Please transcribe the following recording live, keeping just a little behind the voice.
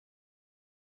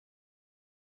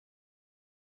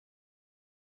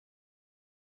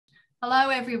Hello,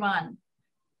 everyone.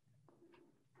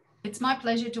 It's my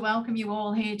pleasure to welcome you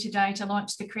all here today to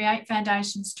launch the Create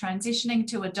Foundation's Transitioning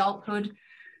to Adulthood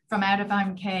from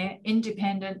Out-of-Home Care,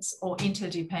 Independence or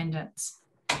Interdependence.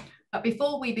 But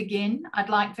before we begin, I'd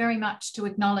like very much to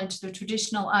acknowledge the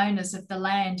traditional owners of the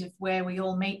land of where we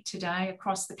all meet today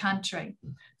across the country.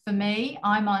 For me,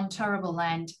 I'm on Turrbal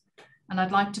land, and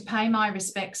I'd like to pay my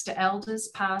respects to elders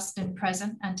past and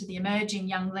present and to the emerging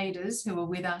young leaders who are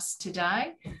with us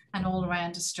today and all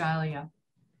around Australia.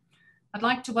 I'd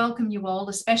like to welcome you all,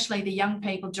 especially the young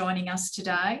people joining us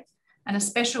today, and a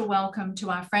special welcome to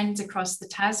our friends across the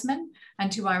Tasman and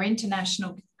to our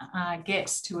international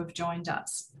guests who have joined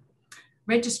us.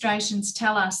 Registrations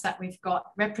tell us that we've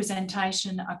got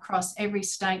representation across every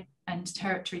state and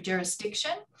territory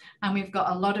jurisdiction, and we've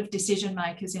got a lot of decision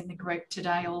makers in the group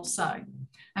today also.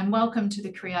 And welcome to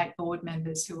the Create board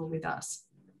members who are with us.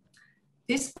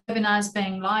 This webinar is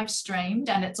being live streamed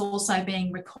and it's also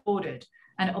being recorded,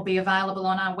 and it will be available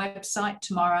on our website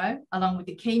tomorrow, along with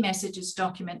the key messages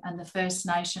document and the First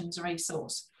Nations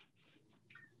resource.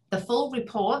 The full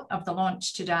report of the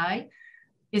launch today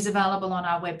is available on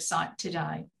our website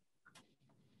today.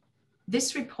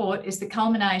 This report is the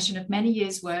culmination of many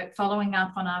years' work following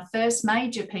up on our first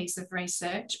major piece of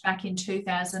research back in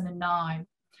 2009.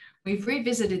 We've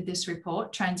revisited this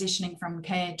report, Transitioning from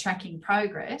Care, Tracking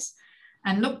Progress,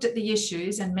 and looked at the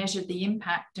issues and measured the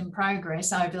impact and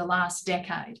progress over the last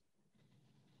decade.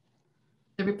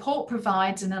 The report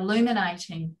provides an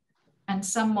illuminating and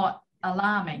somewhat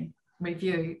alarming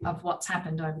review of what's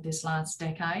happened over this last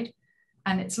decade,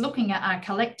 and it's looking at our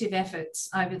collective efforts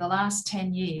over the last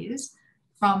 10 years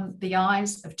from the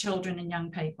eyes of children and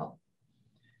young people.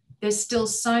 There's still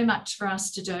so much for us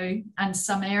to do and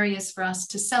some areas for us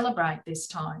to celebrate this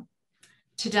time.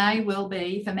 Today will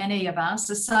be, for many of us,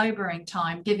 a sobering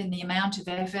time given the amount of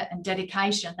effort and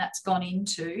dedication that's gone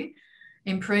into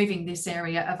improving this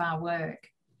area of our work.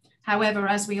 However,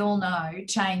 as we all know,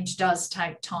 change does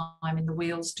take time and the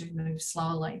wheels do move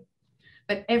slowly.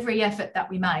 But every effort that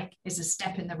we make is a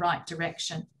step in the right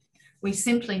direction. We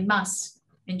simply must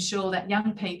ensure that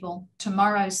young people,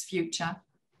 tomorrow's future,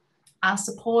 are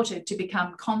supported to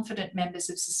become confident members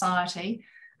of society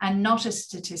and not a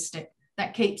statistic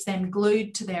that keeps them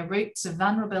glued to their roots of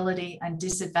vulnerability and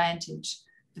disadvantage.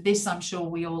 For this, I'm sure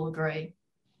we all agree.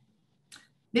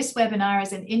 This webinar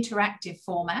is an interactive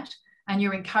format, and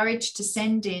you're encouraged to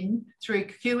send in through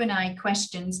Q&A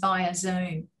questions via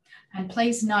Zoom. And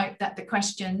please note that the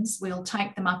questions, we'll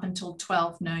take them up until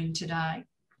 12 noon today.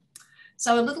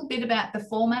 So a little bit about the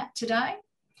format today.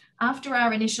 After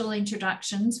our initial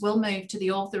introductions, we'll move to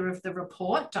the author of the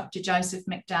report, Dr. Joseph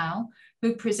McDowall,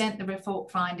 who present the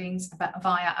report findings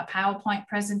via a PowerPoint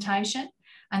presentation.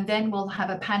 And then we'll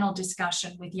have a panel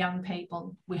discussion with young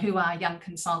people who are young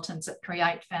consultants at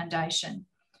Create Foundation.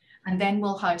 And then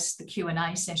we'll host the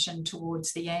Q&A session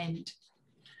towards the end.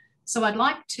 So I'd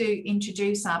like to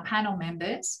introduce our panel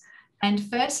members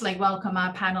and firstly welcome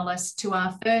our panelists to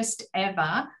our first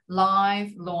ever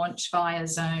live launch via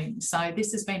Zoom. So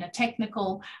this has been a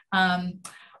technical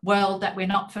world that we're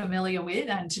not familiar with,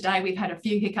 and today we've had a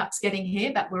few hiccups getting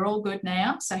here, but we're all good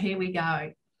now, so here we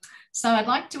go. So I'd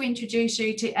like to introduce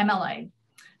you to Emily.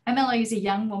 Emily is a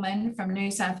young woman from New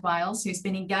South Wales who's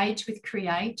been engaged with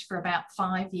Create for about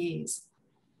 5 years.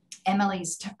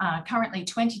 Emily's currently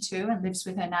 22 and lives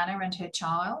with her nana and her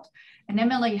child. And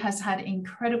Emily has had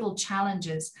incredible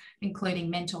challenges, including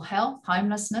mental health,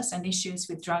 homelessness, and issues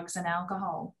with drugs and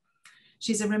alcohol.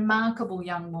 She's a remarkable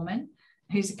young woman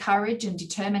whose courage and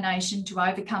determination to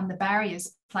overcome the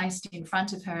barriers placed in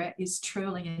front of her is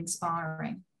truly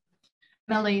inspiring.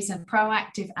 Emily's a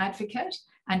proactive advocate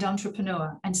and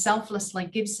entrepreneur and selflessly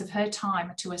gives of her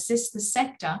time to assist the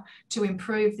sector to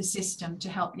improve the system to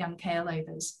help young care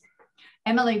leavers.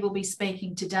 Emily will be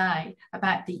speaking today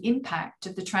about the impact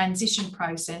of the transition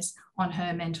process on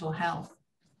her mental health.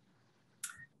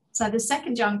 So the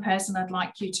second young person I'd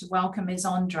like you to welcome is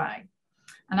Andre.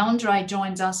 And Andre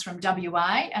joins us from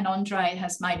WA, and Andre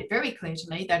has made it very clear to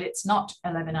me that it's not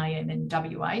 11 a.m. in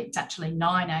WA, it's actually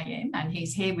 9 a.m. and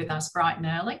he's here with us bright and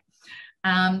early.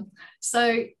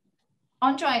 So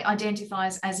Andre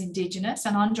identifies as Indigenous,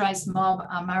 and Andre's mob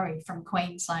are Murray from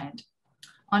Queensland.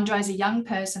 Andre is a young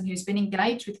person who's been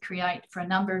engaged with Create for a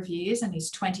number of years and he's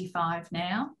 25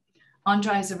 now.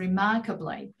 Andre is a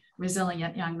remarkably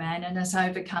resilient young man and has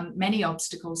overcome many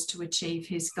obstacles to achieve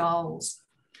his goals.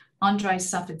 Andre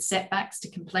suffered setbacks to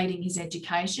completing his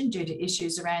education due to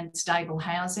issues around stable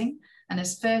housing and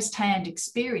has first-hand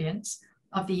experience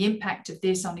of the impact of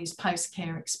this on his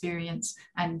post-care experience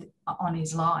and on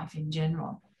his life in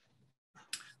general.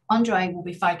 Andre will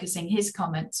be focusing his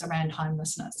comments around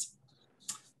homelessness.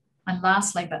 And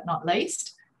lastly, but not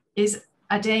least, is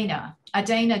Adina.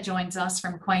 Adina joins us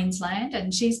from Queensland,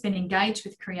 and she's been engaged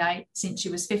with Create since she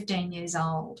was 15 years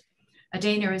old.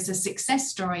 Adina is a success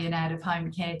story in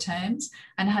out-of-home care terms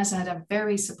and has had a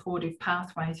very supportive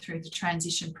pathway through the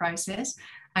transition process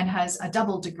and has a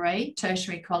double degree,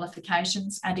 tertiary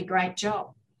qualifications, and a great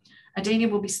job. Adina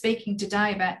will be speaking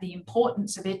today about the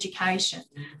importance of education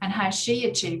and how she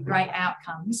achieved great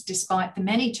outcomes despite the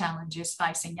many challenges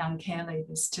facing young care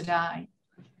leavers today.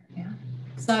 Yeah.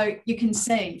 So you can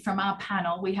see from our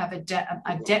panel, we have a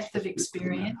depth of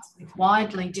experience with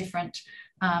widely different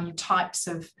types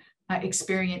of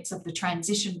experience of the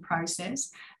transition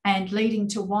process and leading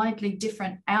to widely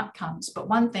different outcomes. But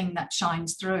one thing that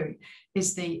shines through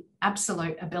is the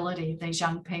absolute ability of these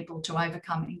young people to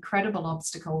overcome incredible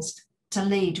obstacles to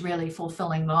lead really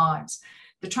fulfilling lives.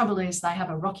 The trouble is they have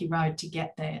a rocky road to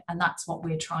get there, and that's what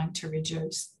we're trying to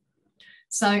reduce.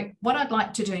 So what I'd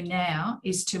like to do now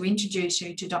is to introduce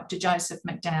you to Dr. Joseph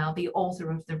McDowall, the author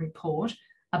of the report,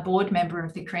 a board member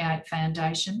of the Create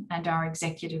Foundation and our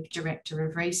Executive Director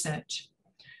of Research.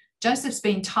 Joseph's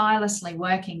been tirelessly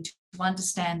working to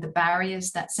understand the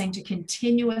barriers that seem to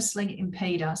continuously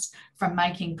impede us from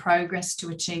making progress to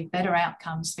achieve better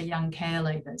outcomes for young care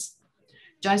leavers.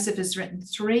 Joseph has written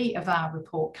 3 of our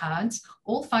report cards,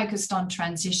 all focused on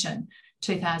transition,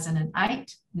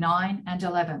 2008, 9 and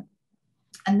 11.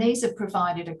 And these have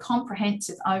provided a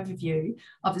comprehensive overview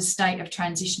of the state of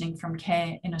transitioning from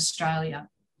care in Australia.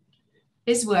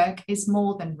 His work is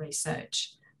more than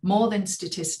research, more than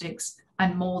statistics,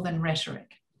 and more than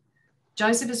rhetoric.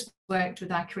 Joseph has worked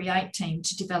with our Create team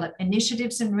to develop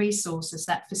initiatives and resources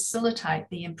that facilitate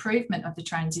the improvement of the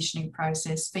transitioning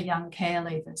process for young care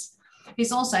leavers.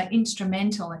 He's also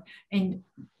instrumental in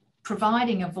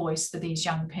providing a voice for these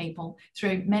young people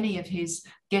through many of his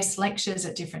guest lectures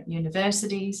at different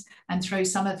universities and through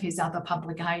some of his other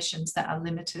publications that are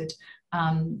limited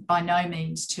by no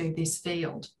means to this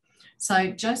field.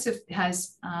 So Joseph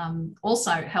has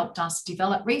also helped us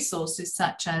develop resources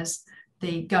such as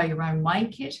the Go Your Own Way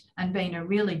kit and been a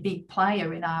really big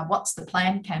player in our What's the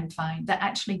Plan campaign that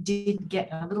actually did get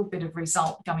a little bit of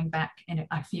result going back in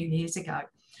a few years ago.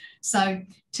 So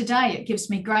today it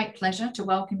gives me great pleasure to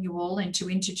welcome you all and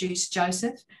to introduce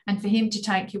Joseph and for him to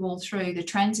take you all through the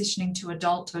Transitioning to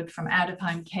Adulthood from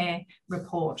Out-of-Home Care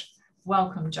report.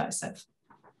 Welcome, Joseph.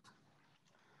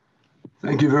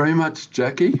 Thank you very much,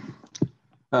 Jackie.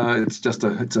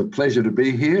 It's a pleasure to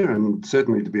be here and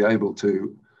certainly to be able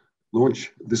to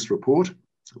launch this report,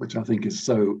 which I think is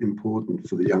so important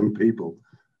for the young people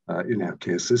in our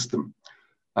care system.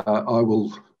 I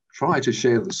will try to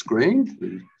share the screen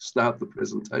to start the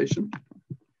presentation.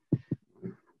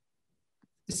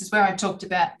 This is where I talked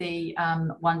about the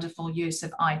wonderful use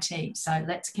of IT. So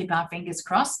let's keep our fingers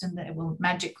crossed and it will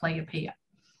magically appear.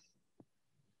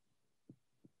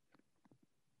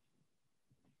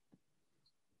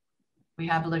 We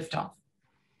have a liftoff.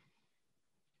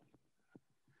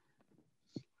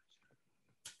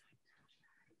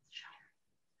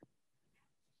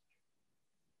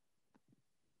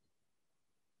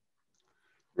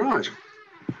 Right,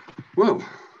 well,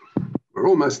 we're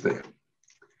almost there.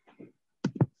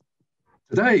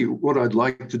 Today, what I'd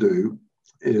like to do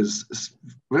is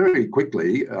very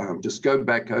quickly just go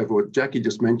back over what Jackie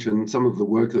just mentioned, some of the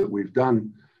work that we've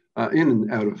done in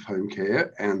and out of home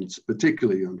care, and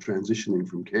particularly on transitioning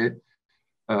from care,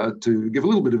 to give a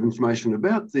little bit of information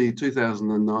about the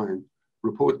 2009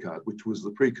 report card, which was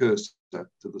the precursor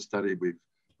to the study we're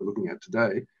looking at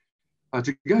today,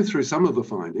 to go through some of the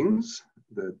findings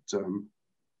that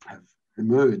have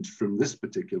emerged from this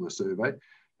particular survey,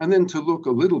 and then to look a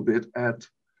little bit at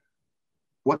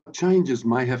what changes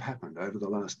may have happened over the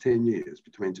last 10 years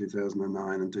between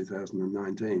 2009 and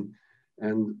 2019,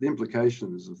 and the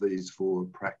implications of these for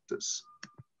practice.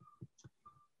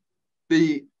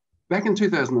 Back in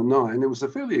 2009, it was a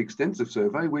fairly extensive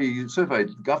survey. We surveyed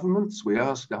governments, we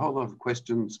asked a whole lot of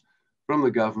questions from the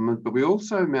government, but we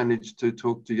also managed to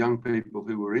talk to young people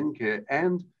who were in care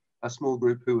and a small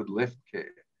group who had left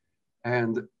care.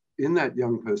 And in that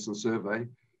young person survey,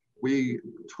 we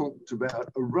talked about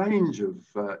a range of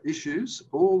issues,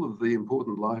 all of the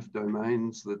important life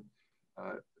domains that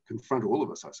confront all of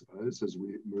us, I suppose, as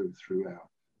we move through our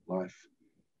life.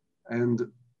 And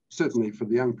certainly for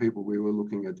the young people, we were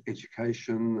looking at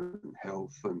education and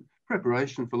health and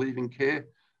preparation for leaving care,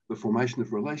 the formation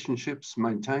of relationships,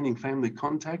 maintaining family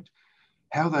contact,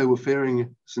 how they were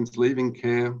faring since leaving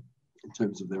care in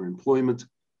terms of their employment,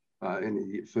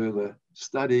 any further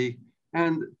study,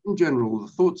 and in general,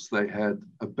 the thoughts they had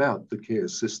about the care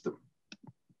system.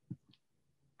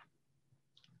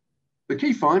 The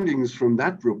key findings from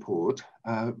that report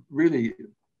really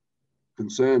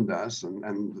concerned us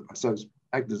and I suppose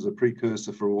acted as a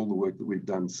precursor for all the work that we've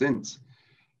done since.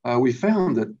 We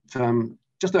found that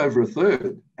just over a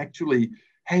third actually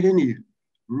had any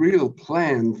real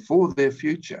plan for their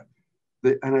future.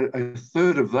 And a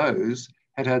third of those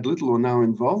had had little or no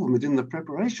involvement in the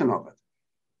preparation of it.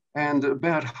 And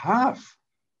about half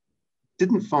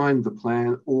didn't find the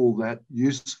plan all that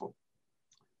useful.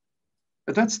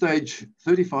 At that stage,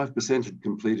 35% had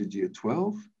completed year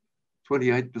 12,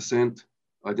 28%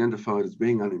 identified as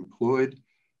being unemployed,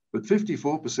 but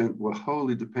 54% were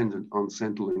wholly dependent on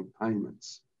Centrelink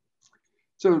payments.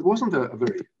 So it wasn't a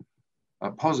very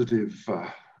positive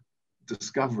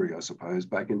discovery, I suppose,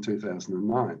 back in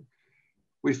 2009.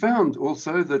 We found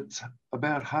also that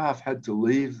about half had to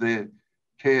leave their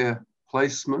care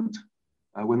placement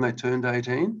when they turned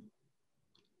 18.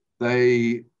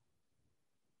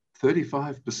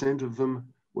 35% of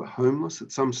them were homeless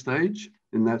at some stage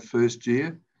in that first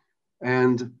year,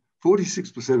 and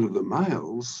 46% of the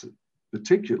males,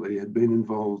 particularly, had been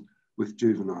involved with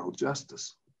juvenile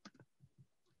justice.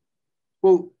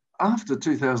 Well, after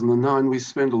 2009, we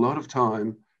spent a lot of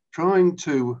time trying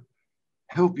to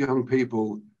help young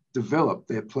people develop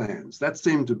their plans. That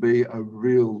seemed to be a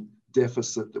real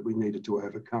deficit that we needed to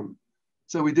overcome.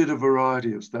 So we did a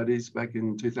variety of studies. Back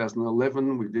in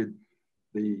 2011, we did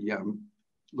the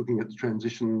looking at the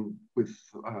transition with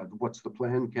What's the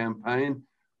Plan campaign,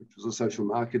 which was a social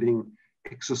marketing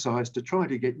exercise to try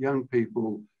to get young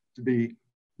people to be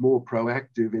more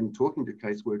proactive in talking to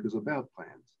caseworkers about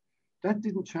plans. That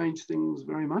didn't change things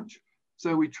very much.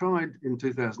 So we tried in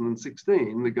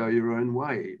 2016 the Go Your Own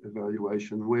Way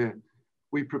evaluation, where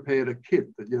we prepared a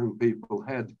kit that young people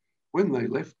had when they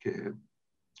left care.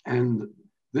 And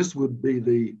this would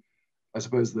be I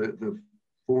suppose, the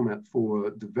format for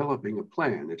developing a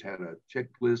plan. It had a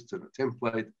checklist and a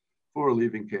template for a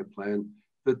leaving care plan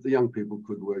that the young people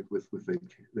could work with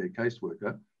their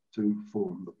caseworker to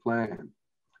form the plan.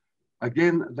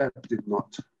 Again, that did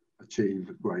not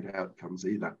achieve great outcomes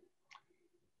either.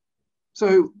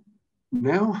 So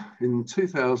now in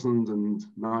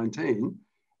 2019,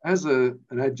 as an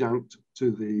adjunct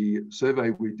to the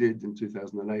survey we did in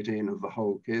 2018 of the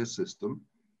whole care system,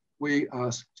 we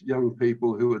asked young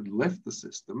people who had left the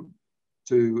system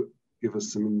to give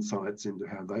us some insights into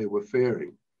how they were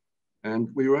faring.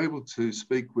 And we were able to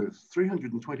speak with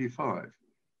 325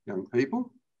 young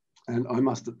people. And I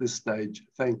must at this stage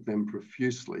thank them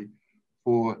profusely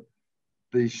for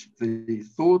the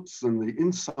thoughts and the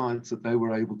insights that they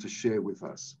were able to share with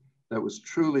us. That was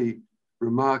truly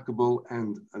remarkable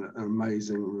and an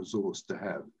amazing resource to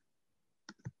have.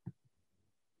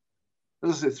 As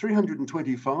I said,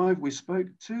 325 we spoke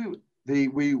to.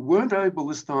 We weren't able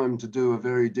this time to do a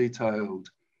very detailed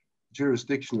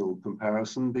jurisdictional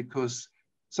comparison because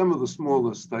some of the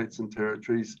smaller states and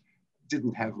territories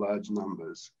didn't have large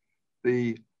numbers.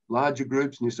 The larger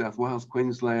groups, New South Wales,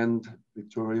 Queensland,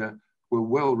 Victoria, were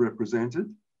well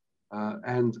represented,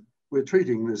 and we're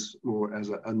treating this more as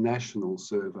a national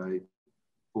survey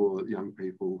for young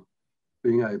people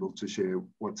being able to share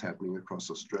what's happening across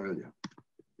Australia.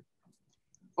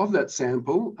 Of that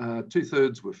sample,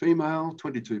 2/3 were female,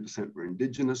 22% were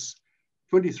Indigenous,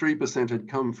 23% had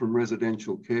come from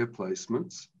residential care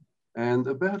placements, and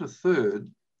about 1/3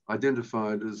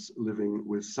 identified as living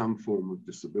with some form of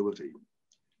disability.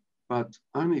 But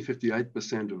only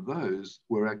 58% of those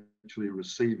were actually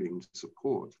receiving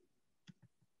support.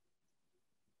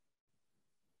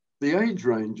 The age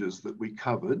ranges that we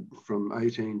covered from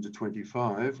 18 to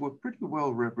 25 were pretty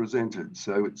well represented.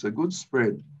 So it's a good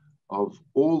spread of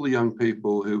all the young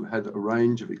people who had a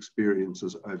range of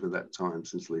experiences over that time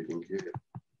since leaving care.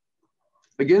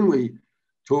 Again, we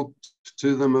talked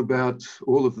to them about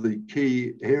all of the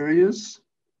key areas,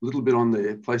 a little bit on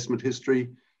their placement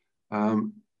history,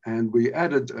 and we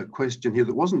added a question here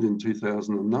that wasn't in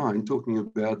 2009, talking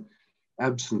about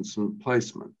absence and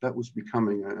placement. That was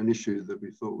becoming an issue that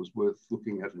we thought was worth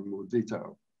looking at in more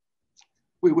detail.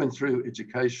 We went through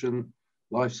education,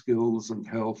 life skills and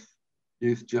health,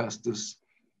 youth justice,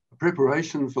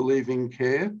 preparation for leaving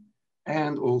care,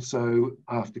 and also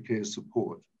aftercare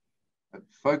support,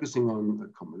 focusing on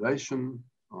accommodation,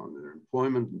 on their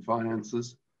employment and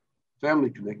finances, family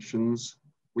connections.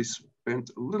 We spent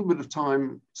a little bit of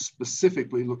time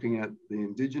specifically looking at the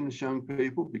Indigenous young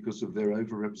people because of their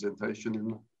overrepresentation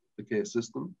in the care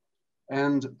system,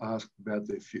 and asked about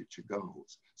their future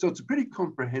goals. So it's a pretty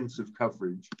comprehensive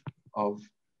coverage of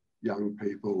young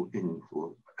people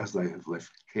as they have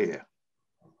left care.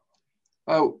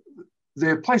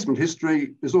 Their placement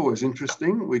history is always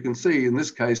interesting. We can see in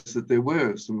this case that there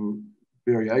were some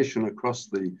variation across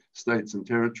the states and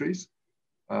territories.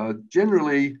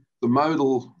 Generally, the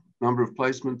modal number of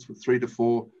placements were 3 to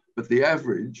 4, but the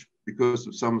average, because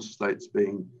of some states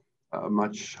being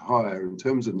much higher in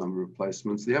terms of number of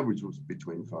placements, the average was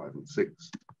between 5 and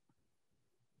 6.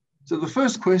 So the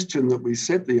first question that we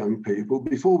set the young people,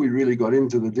 before we really got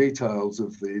into the details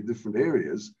of the different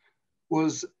areas,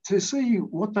 was to see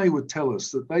what they would tell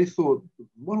us that they thought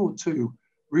 1 or 2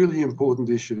 really important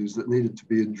issues that needed to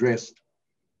be addressed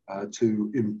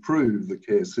to improve the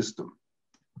care system.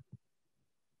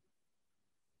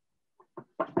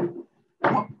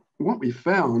 What we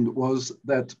found was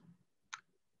that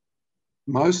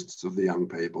most of the young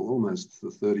people, almost the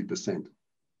 30%,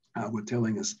 were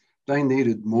telling us they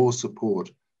needed more support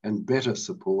and better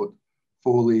support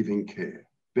for leaving care,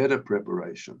 better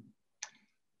preparation.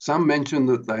 Some mentioned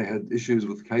that they had issues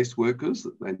with caseworkers,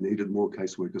 that they needed more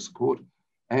caseworker support,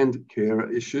 and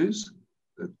carer issues,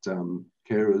 that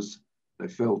carers, they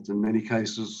felt in many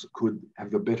cases, could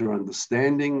have a better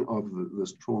understanding of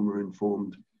this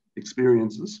trauma-informed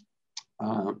experiences.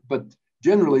 But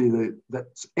generally, that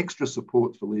extra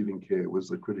support for leaving care was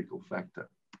a critical factor.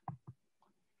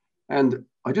 And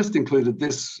I just included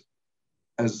this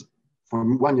as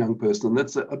from one young person, and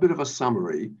that's a bit of a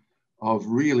summary of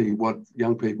really what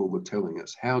young people were telling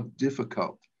us, how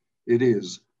difficult it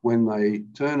is when they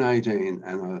turn 18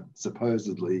 and are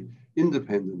supposedly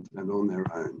independent and on their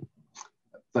own.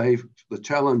 The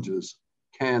challenges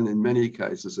can, in many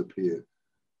cases, appear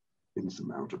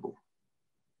insurmountable.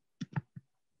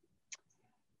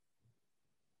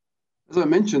 As I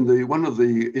mentioned, one of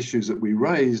the issues that we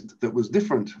raised that was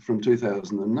different from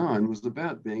 2009 was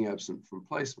about being absent from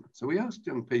placement. So we asked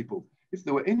young people if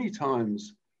there were any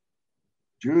times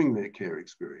during their care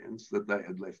experience that they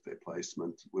had left their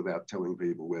placement without telling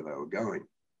people where they were going.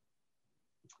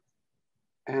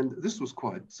 And this was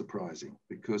quite surprising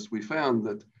because we found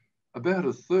that about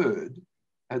a third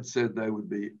had said they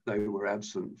were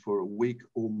absent for a week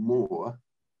or more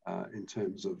in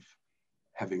terms of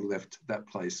having left that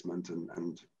placement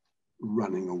and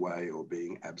running away or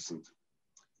being absent.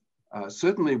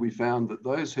 Certainly we found that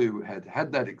those who had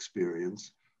had that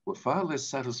experience were far less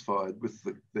satisfied with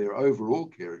their overall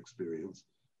care experience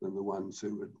than the ones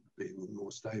who had been in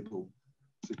more stable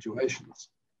situations.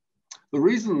 The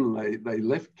reason they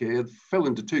left care fell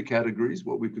into 2 categories,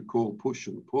 what we could call push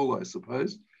and pull, I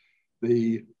suppose.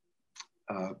 The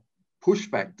push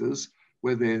factors,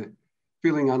 where they're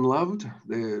feeling unloved,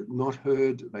 they're not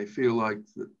heard, they feel like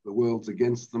the world's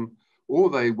against them, or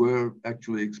they were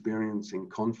actually experiencing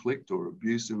conflict or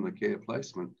abuse in the care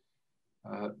placement.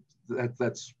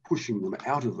 That's pushing them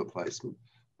out of the placement.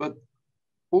 But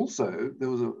also there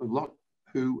was a lot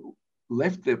who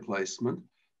left their placement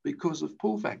because of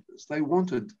pull factors. They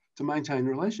wanted to maintain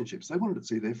relationships. They wanted to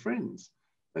see their friends.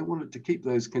 They wanted to keep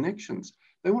those connections.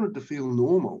 They wanted to feel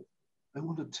normal. They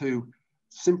wanted to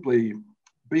simply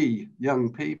be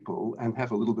young people and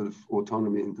have a little bit of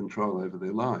autonomy and control over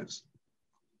their lives.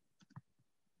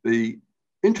 The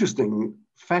interesting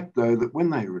fact, though, that when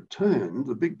they returned,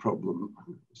 the big problem,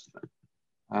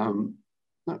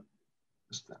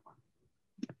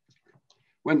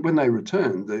 when they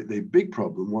returned, the big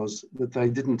problem was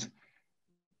that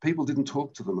people didn't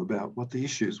talk to them about what the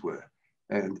issues were.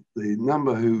 And the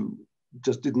number who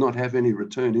just did not have any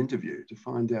return interview to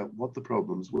find out what the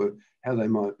problems were, how they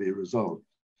might be resolved.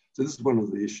 So this is one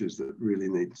of the issues that really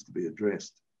needs to be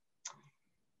addressed.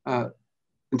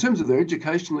 In terms of their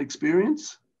educational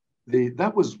experience,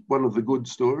 that was one of the good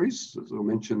stories. As I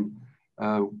mentioned,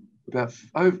 about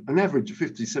an average of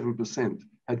 57%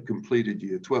 had completed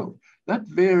year 12. That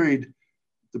varied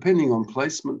depending on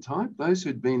placement type. Those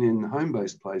who'd been in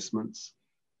home-based placements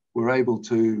were able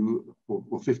to,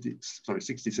 or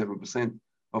 67%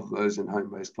 of those in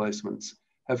home-based placements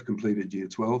have completed year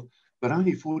 12, but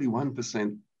only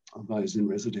 41% of those in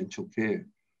residential care.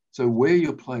 So where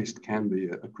you're placed can be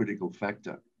a critical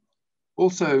factor.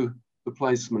 Also, the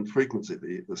placement frequency,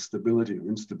 the stability or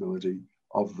instability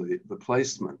of the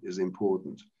placement is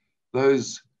important.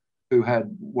 Those who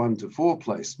had 1 to 4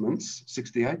 placements,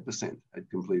 68% had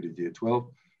completed year 12,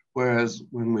 whereas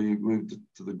when we moved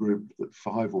to the group that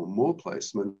 5 or more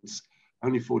placements,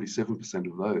 only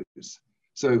 47% of those.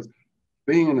 So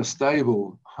being in a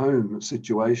stable home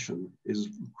situation is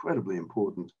incredibly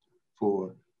important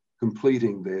for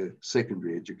completing their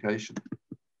secondary education.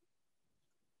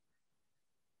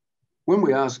 When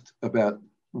we asked about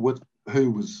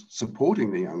who was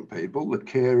supporting the young people, the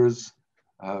carers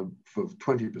for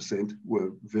 20% were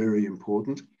very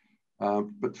important,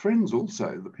 but friends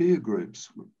also, the peer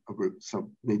groups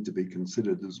need to be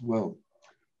considered as well.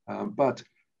 But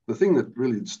the thing that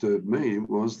really disturbed me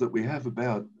was that we have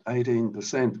about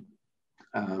 18%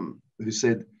 who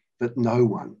said that no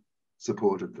one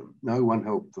supported them, no one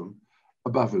helped them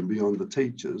above and beyond the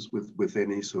teachers with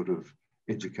any sort of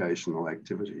educational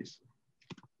activities.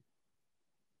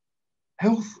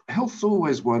 Health's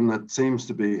always one that seems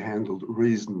to be handled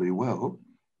reasonably well.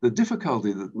 The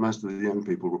difficulty that most of the young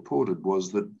people reported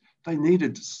was that they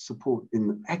needed support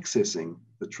in accessing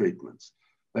the treatments.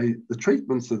 The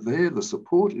treatments are there, the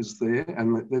support is there,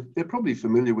 and they're probably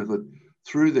familiar with it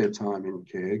through their time in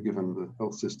care, given the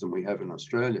health system we have in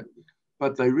Australia.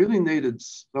 But they really needed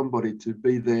somebody to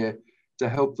be there to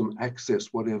help them access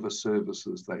whatever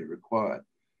services they required,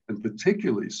 and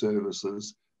particularly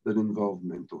services that involve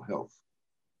mental health.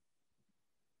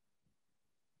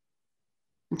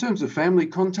 In terms of family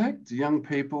contact, the young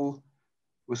people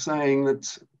were saying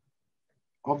that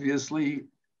obviously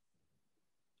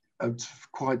it's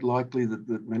quite likely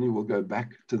that many will go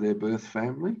back to their birth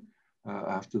family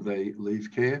after they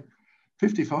leave care.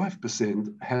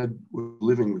 55% were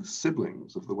living with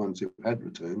siblings of the ones who had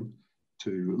returned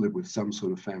to live with some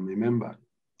sort of family member.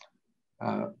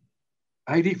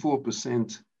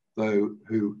 84%, though,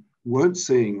 who weren't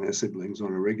seeing their siblings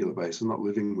on a regular basis, not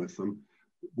living with them,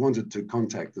 wanted to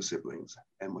contact the siblings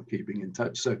and were keeping in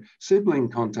touch. So sibling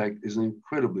contact is an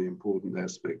incredibly important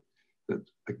aspect that,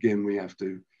 again, we have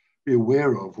to be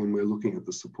aware of when we're looking at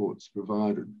the supports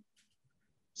provided.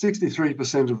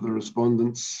 63% of the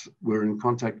respondents were in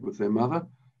contact with their mother,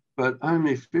 but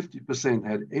only 50%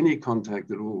 had any contact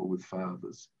at all with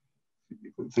fathers.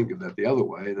 You can think of that the other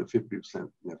way, that 50%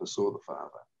 never saw the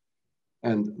father.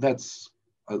 And that's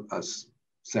a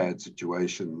sad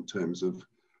situation in terms of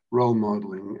role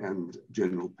modelling and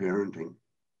general parenting.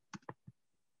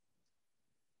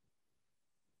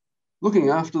 Looking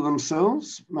after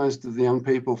themselves, most of the young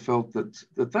people felt that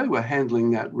they were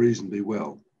handling that reasonably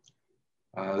well.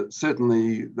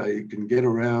 Certainly they can get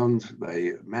around,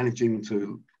 they're managing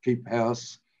to keep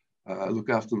house, look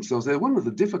after themselves. One of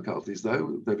the difficulties,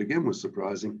 though, that again was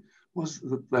surprising, was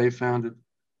that they found it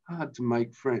hard to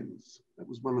make friends. That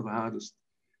was one of the hardest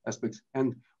aspects.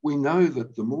 And we know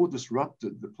that the more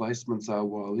disrupted the placements are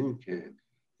while in care,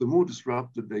 the more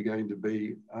disrupted they're going to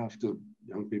be after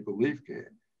young people leave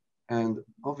care. And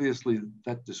obviously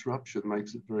that disruption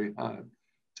makes it very hard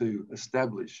to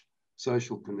establish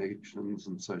social connections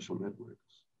and social networks.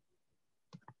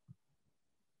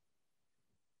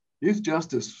 Youth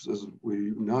justice, as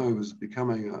we know, is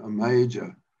becoming a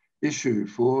major issue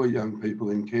for young people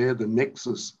in care. The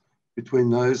nexus between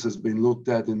those has been looked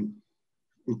at in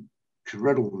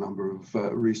incredible number of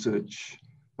research,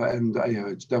 and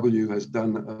AOHW has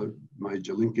done a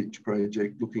major linkage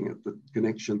project looking at the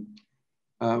connection.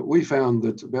 We found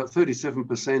that about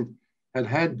 37%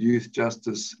 had youth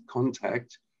justice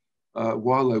contact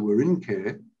while they were in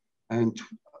care, and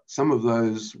some of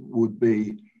those would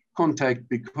be contact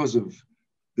because of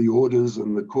the orders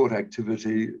and the court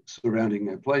activity surrounding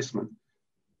their placement.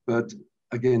 But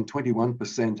again,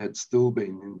 21% had still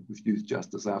been with youth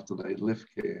justice after they left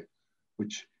care,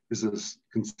 which is a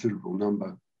considerable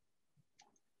number.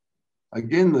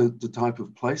 Again, the type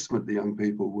of placement the young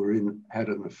people were in had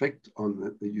an effect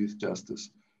on the youth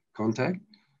justice contact.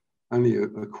 Only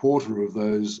a quarter of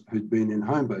those who'd been in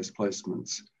home-based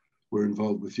placements were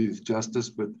involved with youth justice,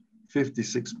 but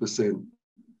 56%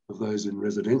 of those in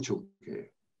residential care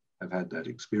have had that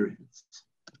experience.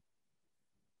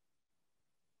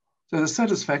 So the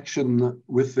satisfaction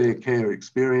with their care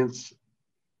experience,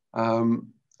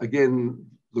 again,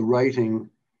 the rating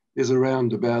is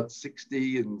around about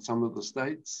 60 in some of the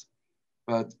states.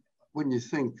 But when you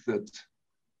think that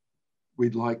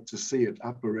we'd like to see it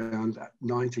up around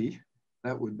 90,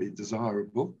 that would be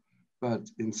desirable. But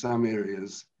in some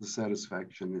areas, the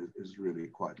satisfaction is really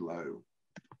quite low.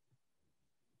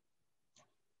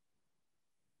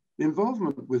 The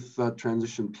involvement with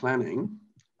transition planning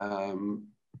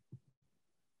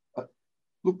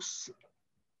looks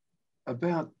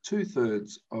about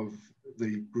 2/3 of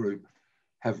the group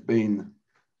have been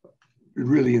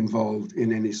really involved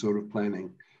in any sort of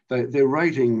planning. Their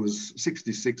rating was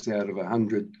 66 out of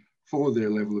 100 for their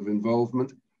level of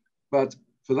involvement. But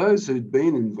for those who'd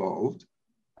been involved,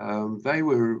 they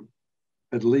were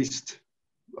at least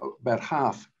about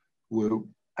half were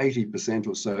 80%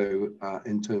 or so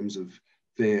in terms of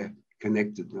their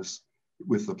connectedness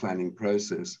with the planning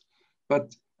process.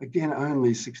 But again,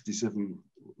 only 67,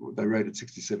 they rated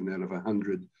 67 out of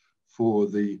 100 for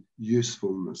the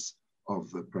usefulness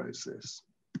of the process.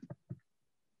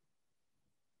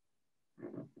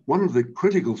 One of the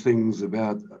critical things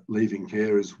about leaving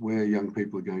care is where young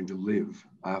people are going to live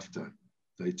after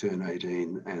they turn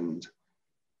 18 and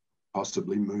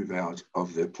possibly move out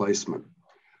of their placement.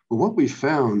 Well, what we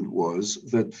found was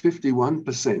that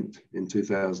 51% in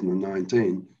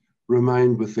 2019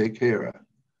 remained with their carer.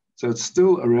 So it's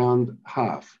still around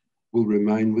half will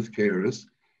remain with carers,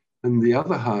 and the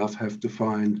other half have to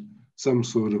find some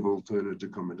sort of alternate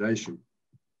accommodation.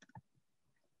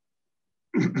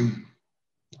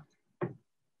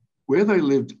 Where they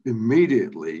lived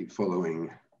immediately following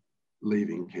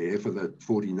leaving care, for the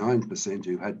 49%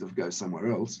 who had to go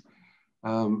somewhere else,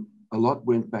 a lot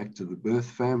went back to the birth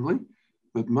family,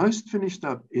 but most finished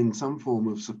up in some form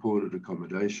of supported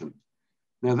accommodation.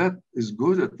 Now that is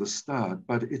good at the start,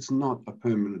 but it's not a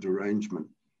permanent arrangement.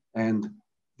 And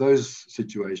those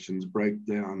situations break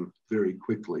down very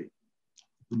quickly.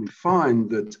 And we find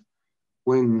that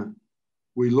when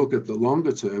we look at the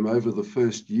longer term, over the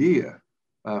first year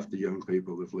after young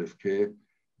people have left care,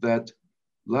 that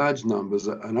large numbers,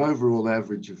 an overall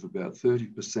average of about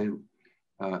 30%,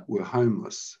 were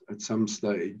homeless at some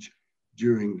stage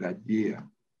during that year.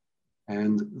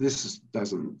 And this is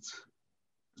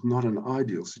not an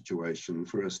ideal situation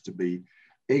for us to be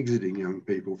exiting young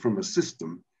people from a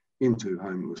system into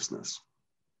homelessness.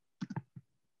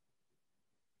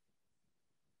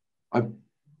 I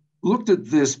looked at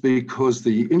this because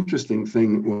the interesting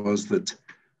thing was that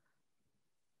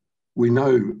we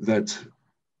know that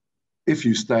if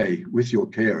you stay with your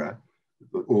carer,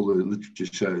 all the literature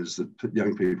shows that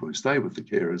young people who stay with the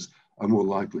carers are more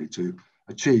likely to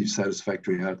achieve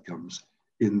satisfactory outcomes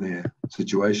in their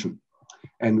situation.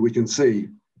 And we can see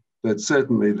that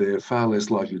certainly they're far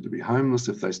less likely to be homeless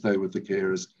if they stay with the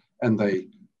carers, and they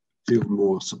feel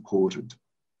more supported.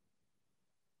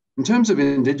 In terms of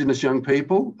Indigenous young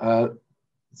people,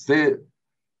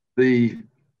 the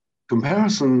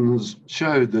comparisons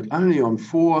showed that only on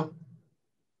four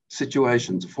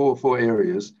situations, four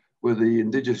areas, were the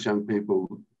Indigenous young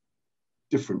people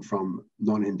different from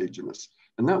non-Indigenous.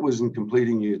 And that was in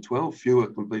completing year 12, fewer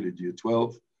completed year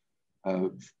 12.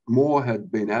 More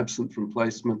had been absent from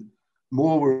placement,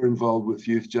 more were involved with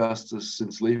youth justice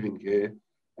since leaving care,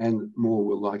 and more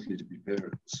were likely to be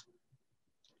parents.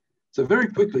 So very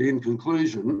quickly, in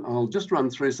conclusion, I'll just run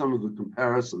through some of the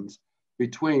comparisons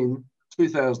between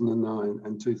 2009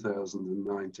 and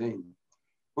 2019.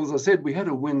 Well, as I said, we had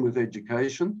a win with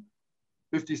education.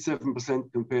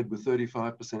 57% compared with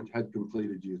 35% had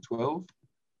completed year 12.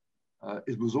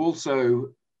 It was also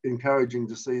encouraging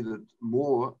to see that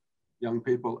more young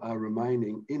people are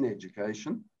remaining in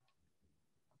education.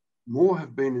 More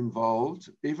have been involved,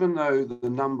 even though the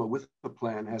number with the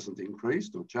plan hasn't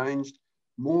increased or changed.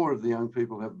 More of the young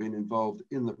people have been involved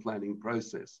in the planning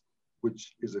process,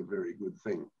 which is a very good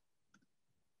thing.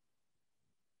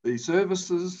 The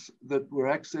services that were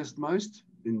accessed most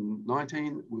in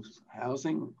 19 was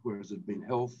housing, whereas it had been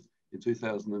health in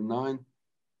 2009.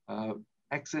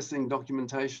 Accessing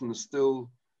documentation is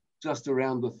still just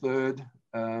around a third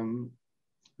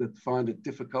that find it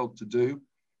difficult to do.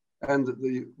 And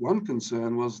the one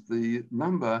concern was the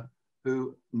number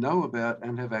who know about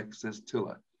and have access to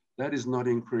it. That is not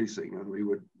increasing, and we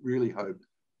would really hope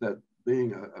that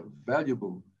being a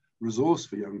valuable resource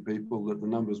for young people, that the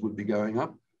numbers would be going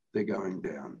up. They're going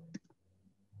down.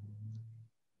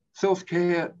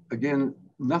 Self-care, again,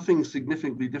 nothing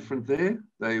significantly different there.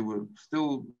 They were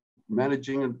still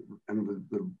managing, and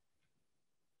the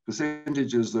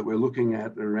percentages that we're looking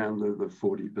at are around the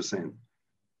 40%.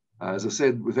 As I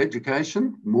said, with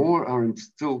education, more are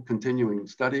still continuing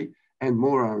study and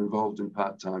more are involved in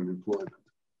part-time employment.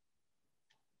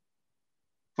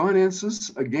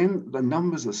 Finances, again, the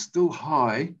numbers are still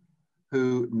high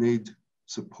who need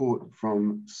support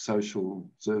from social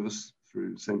service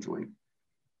through Centrelink.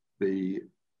 The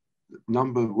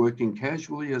number working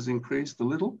casually has increased a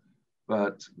little,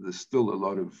 but there's still a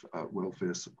lot of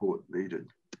welfare support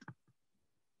needed.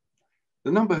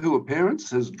 The number who are parents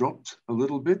has dropped a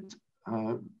little bit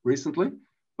recently,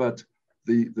 but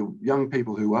the young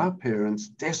people who are parents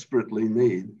desperately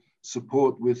need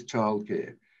support with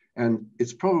childcare. And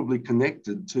it's probably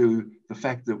connected to the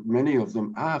fact that many of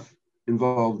them are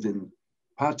involved in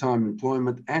part-time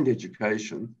employment and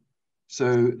education,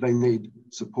 so they need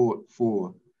support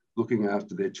for looking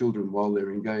after their children while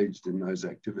they're engaged in those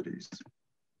activities.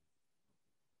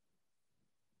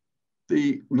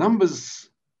 The numbers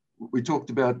we talked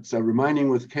about, so remaining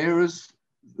with carers,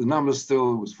 the number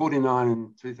still was 49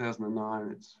 in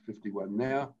 2009, it's 51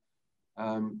 now.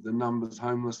 The numbers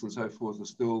homeless and so forth are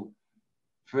still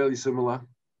fairly similar.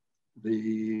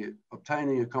 The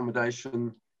obtaining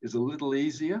accommodation is a little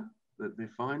easier that they're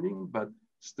finding, but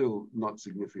still not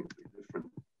significantly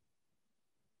different.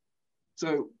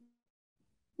 So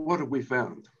what have we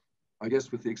found? I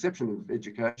guess with the exception of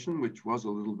education, which was a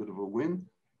little bit of a win,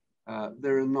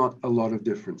 there are not a lot of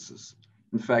differences.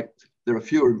 In fact, there are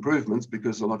fewer improvements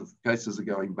because a lot of cases are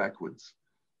going backwards.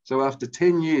 So after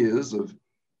 10 years of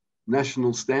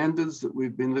national standards that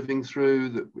we've been living through,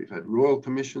 that we've had royal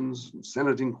commissions and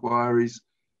Senate inquiries,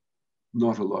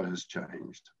 not a lot has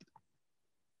changed.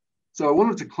 So I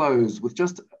wanted to close with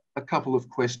just a couple of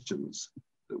questions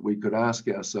that we could ask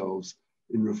ourselves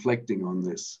in reflecting on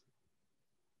this.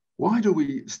 Why do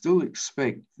we still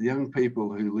expect the young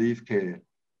people who leave care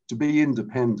to be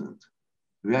independent,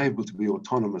 to be able to be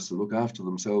autonomous and look after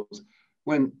themselves,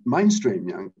 when mainstream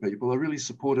young people are really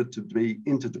supported to be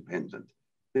interdependent?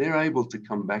 They're able to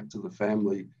come back to the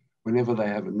family whenever they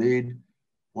have a need.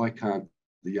 Why can't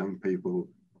the young people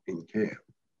in care?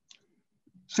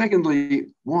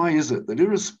 Secondly, why is it that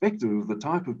irrespective of the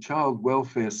type of child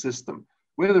welfare system,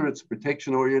 whether it's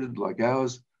protection oriented like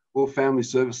ours or family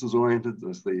services oriented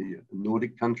as the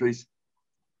Nordic countries,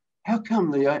 how come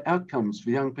the outcomes for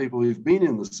young people who've been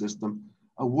in the system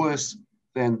are worse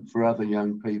than for other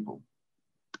young people?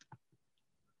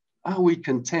 Are we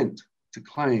content to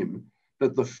claim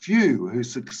that the few who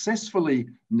successfully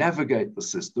navigate the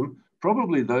system,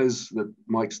 probably those that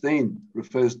Mike Steen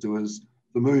refers to as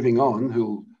the moving on,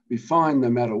 who'll be fine no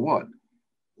matter what,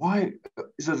 why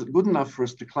is it good enough for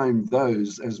us to claim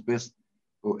those as best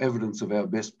or evidence of our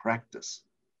best practice?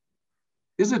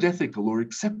 Is it ethical or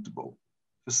acceptable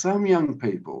for some young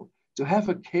people to have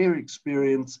a care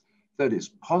experience that is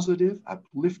positive,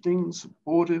 uplifting,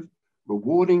 supportive,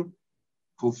 rewarding,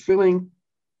 fulfilling,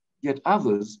 yet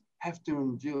others have to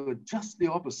endure just the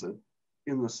opposite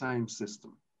in the same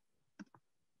system?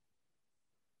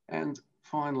 And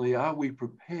finally, are we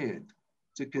prepared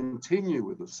to continue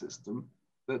with a system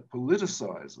that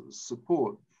politicizes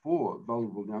support for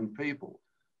vulnerable young people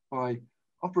by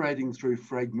operating through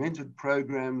fragmented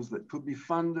programs that could be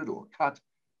funded or cut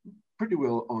pretty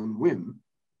well on whim,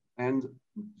 and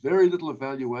very little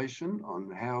evaluation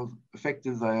on how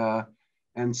effective they are,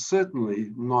 and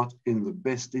certainly not in the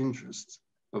best interests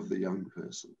of the young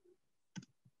person?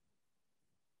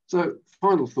 So,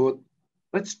 final thought,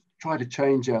 let's try to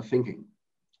change our thinking.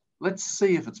 Let's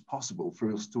see if it's possible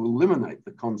for us to eliminate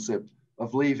the concept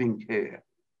of leaving care,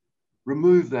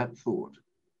 remove that thought,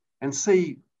 and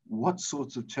see what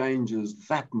sorts of changes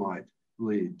that might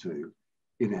lead to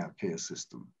in our care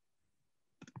system.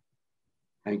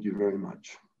 Thank you very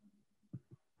much.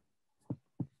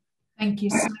 Thank you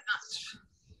so much.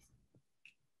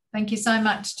 Thank you so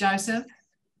much, Joseph.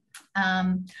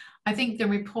 I think the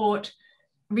report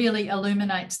really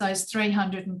illuminates those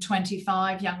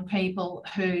 325 young people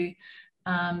who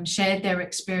shared their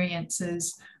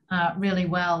experiences really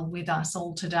well with us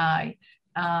all today.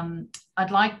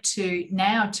 I'd like to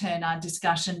now turn our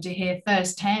discussion to hear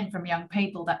firsthand from young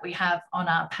people that we have on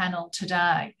our panel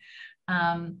today.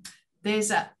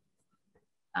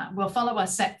 We'll follow a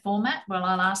set format where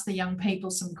I'll ask the young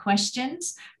people some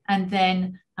questions, and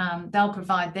then they'll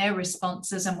provide their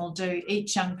responses, and we'll do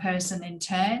each young person in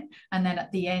turn. And then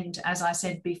at the end, as I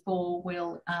said before,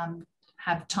 we'll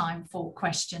have time for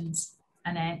questions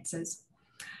and answers.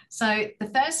 So the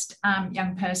first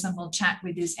young person we'll chat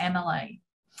with is Emily.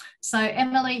 So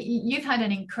Emily, you've had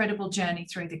an incredible journey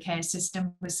through the care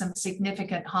system with some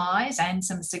significant highs and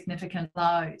some significant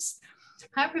lows.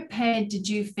 How prepared did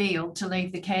you feel to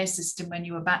leave the care system when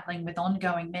you were battling with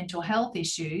ongoing mental health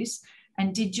issues?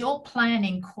 And did your plan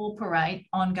incorporate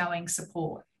ongoing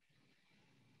support?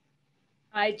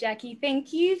 Hi, Jackie.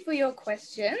 Thank you for your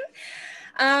question.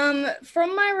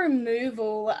 From my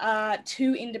removal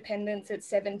to independence at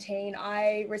 17,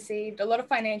 I received a lot of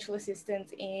financial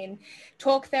assistance in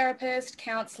talk therapists,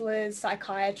 counsellors,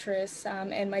 psychiatrists,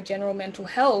 and my general mental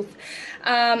health.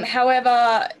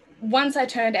 However, once I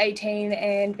turned 18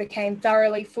 and became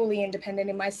thoroughly, fully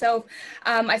independent in myself,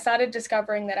 I started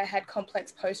discovering that I had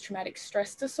complex post-traumatic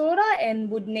stress disorder and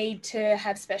would need to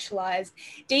have specialised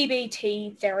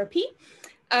DBT therapy.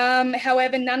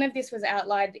 However, none of this was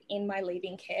outlined in my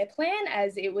leaving care plan,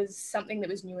 as it was something that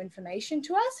was new information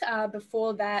to us.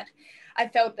 Before that, I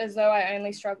felt as though I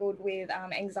only struggled with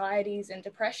anxieties and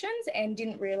depressions and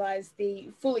didn't realise the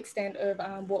full extent of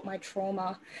what my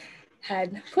trauma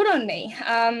had put on me.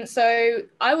 So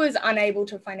I was unable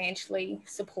to financially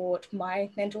support my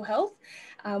mental health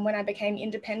when I became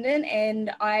independent,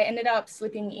 and I ended up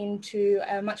slipping into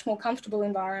a much more comfortable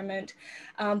environment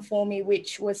for me,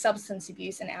 which was substance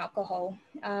abuse and alcohol.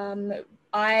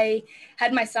 I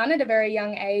had my son at a very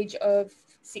young age of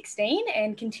 16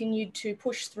 and continued to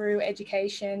push through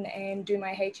education and do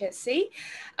my HSC.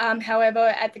 However,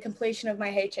 at the completion of my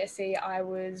HSC, I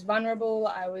was vulnerable,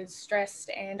 I was stressed,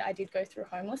 and I did go through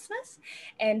homelessness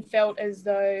and felt as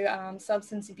though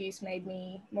substance abuse made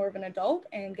me more of an adult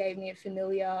and gave me a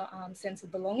familiar sense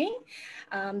of belonging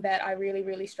that I really,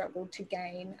 really struggled to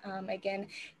gain. Again,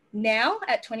 now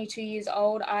at 22 years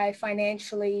old, I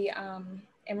financially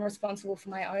am responsible for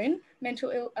my own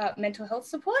mental health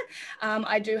support.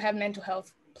 I do have mental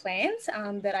health plans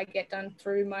that I get done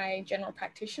through my general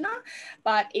practitioner,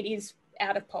 but it is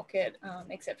out of pocket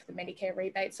except for the Medicare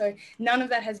rebate. So none of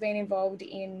that has been involved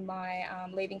in my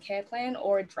leaving care plan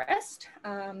or addressed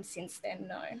since then,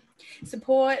 no.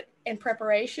 Support and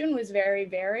preparation was very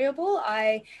variable.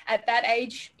 At that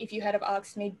age, if you had have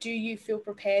asked me, do you feel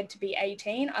prepared to be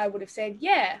 18? I would have said,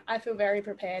 yeah, I feel very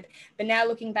prepared. But now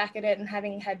looking back at it and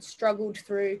having had struggled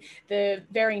through the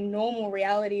very normal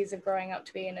realities of growing up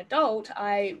to be an adult,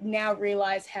 I now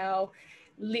realize how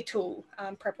little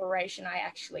preparation I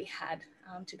actually had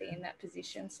to be in that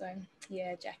position. So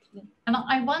yeah, Jacqui. And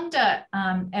I wonder,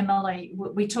 Emily,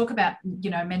 we talk about,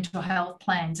 mental health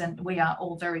plans, and we are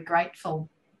all very grateful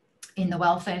in the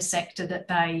welfare sector that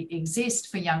they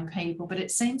exist for young people, but it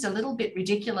seems a little bit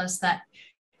ridiculous that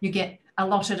you get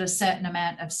allotted a certain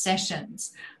amount of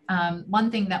sessions.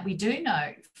 One thing that we do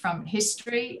know from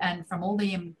history and from all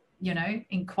the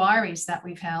inquiries that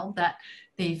we've held, that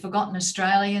the Forgotten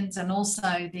Australians and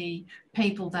also the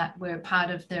people that were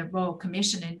part of the Royal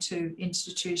Commission into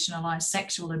institutionalised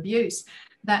sexual abuse,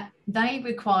 that they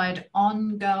required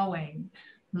ongoing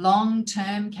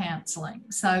long-term counselling.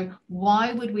 So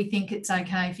why would we think it's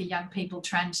okay for young people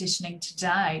transitioning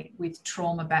today with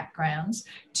trauma backgrounds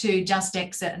to just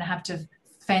exit and have to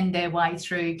fend their way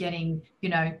through getting,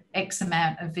 X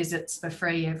amount of visits for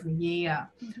free every year?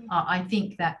 Mm-hmm. I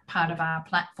think that part of our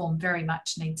platform very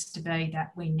much needs to be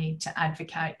that we need to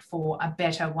advocate for a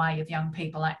better way of young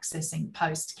people accessing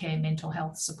post-care mental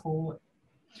health support.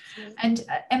 And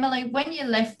Emily, when you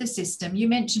left the system, you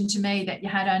mentioned to me that you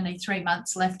had only 3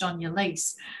 months left on your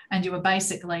lease and you were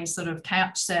basically sort of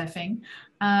couch surfing.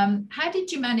 How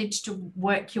did you manage to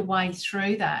work your way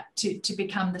through that to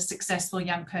become the successful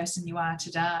young person you are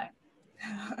today?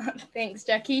 Thanks,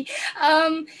 Jacqui.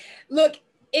 Look,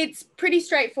 it's pretty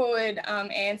straightforward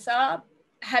answer.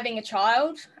 Having a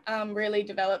child really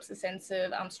develops a sense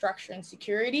of structure and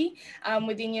security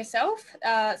within yourself.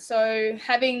 So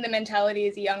having the mentality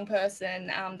as a young person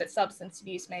that substance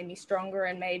abuse made me stronger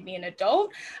and made me an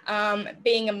adult,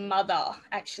 being a mother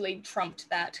actually trumped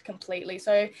that completely.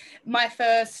 So my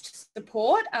first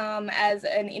support as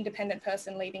an independent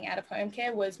person leaving out of home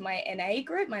care was my NA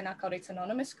group, my Narcotics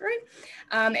Anonymous group.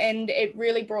 And it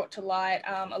really brought to light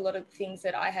a lot of things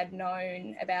that I had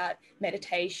known about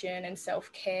meditation and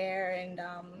self-care and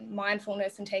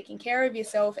mindfulness and taking care of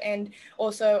yourself, and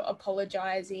also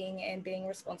apologizing and being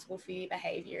responsible for your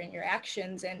behavior and your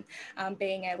actions, and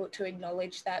being able to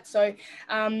acknowledge that. So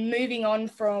moving on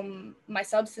from my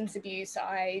substance abuse,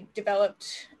 I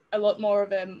developed a lot more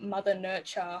of a mother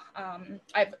nurture.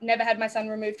 I've never had my son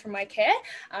removed from my care.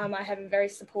 I have a very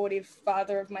supportive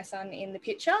father of my son in the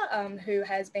picture, who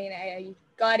has been a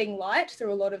guiding light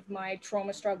through a lot of my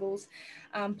trauma struggles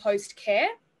post-care.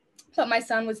 But my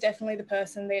son was definitely the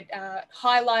person that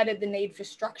highlighted the need for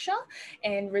structure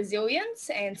and resilience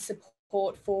and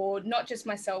support for not just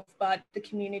myself, but the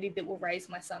community that will raise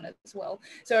my son as well.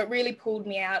 So it really pulled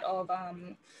me out of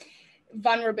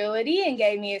vulnerability and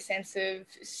gave me a sense of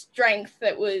strength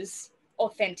that was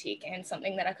authentic and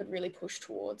something that I could really push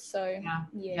towards. So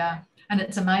yeah. And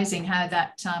it's amazing how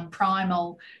that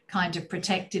primal kind of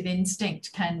protective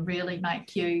instinct can really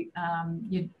make you,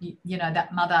 that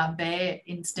mother bear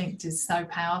instinct is so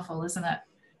powerful, isn't it,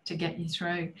 to get you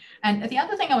through. And the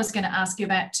other thing I was going to ask you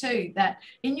about too, that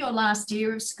in your last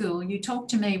year of school, you talked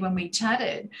to me when we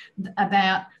chatted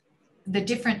about the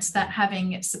difference that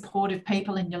having supportive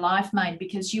people in your life made,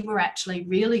 because you were actually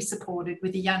really supported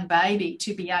with a young baby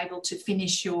to be able to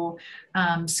finish your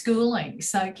schooling.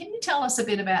 So can you tell us a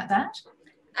bit about that?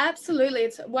 Absolutely.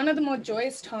 It's one of the more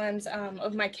joyous times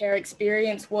of my care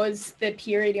experience was the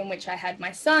period in which I had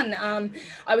my son.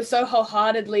 I was so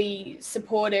wholeheartedly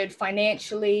supported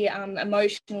financially,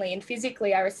 emotionally and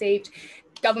physically. I received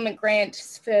government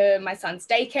grants for my son's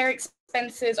daycare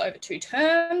expenses over 2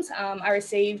 terms. I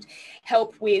received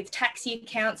help with taxi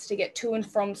accounts to get to and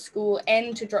from school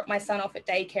and to drop my son off at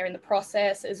daycare in the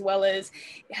process, as well as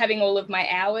having all of my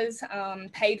hours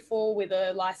paid for with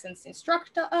a licensed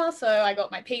instructor. So I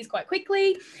got my P's quite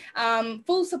quickly.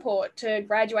 Full support to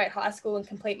graduate high school and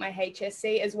complete my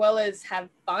HSC, as well as have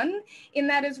fun in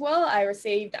that as well. I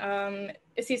received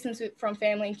assistance from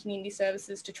Family and Community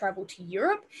Services to travel to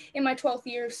Europe in my 12th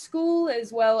year of school,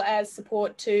 as well as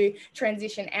support to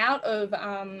transition out of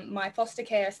my foster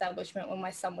care establishment when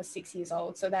my son was 6 years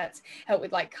old. So that's helped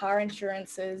with like car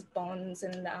insurances, bonds,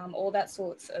 and all that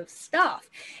sorts of stuff.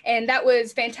 And that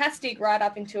was fantastic right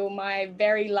up until my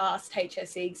very last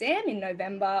HSC exam in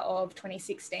November of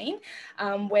 2016,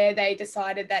 where they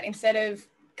decided that instead of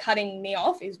cutting me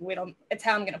off, it's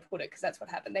how I'm going to put it, because that's what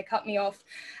happened. They cut me off.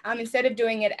 Instead of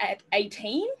doing it at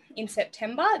 18 in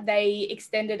September, they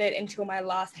extended it until my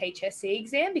last HSC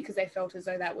exam, because they felt as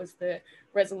though that was the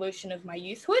resolution of my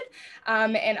youthhood.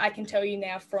 And I can tell you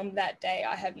now, from that day,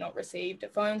 I have not received a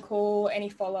phone call, any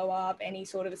follow-up, any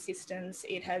sort of assistance.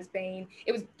 It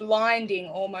was blinding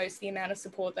almost, the amount of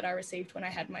support that I received when I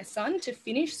had my son to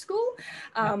finish school.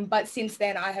 But since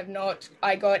then,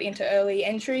 I got into early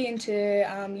entry into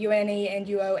UNE and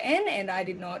UON, and I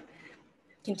did not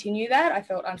continue that. I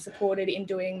felt unsupported in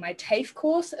doing my TAFE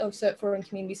course of Cert for and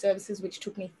Community Services, which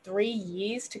took me 3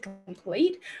 years to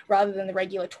complete rather than the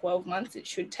regular 12 months it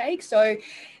should take. So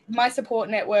my support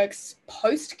networks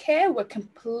post-care were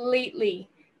completely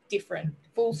different,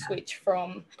 full switch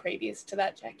from previous to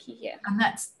that, Jacqui. Yeah. And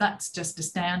that's just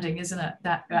astounding, isn't it?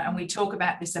 And we talk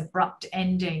about this abrupt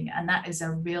ending, and that is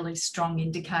a really strong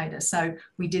indicator. So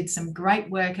we did some great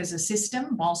work as a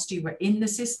system whilst you were in the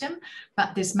system,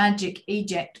 but this magic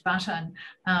eject button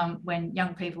when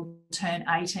young people turn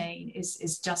 18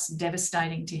 is just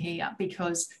devastating to hear,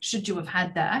 because should you have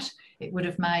had that, it would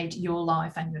have made your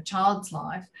life and your child's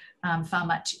life far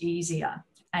much easier,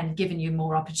 and given you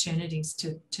more opportunities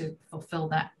to fulfill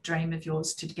that dream of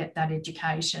yours to get that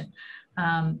education.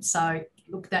 So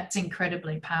look, that's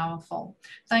incredibly powerful.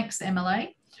 Thanks,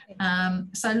 Emily.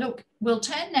 So look, we'll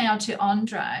turn now to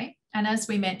Andre. And as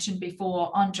we mentioned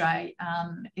before, Andre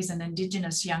is an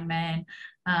Indigenous young man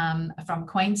from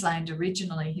Queensland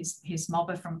originally. He's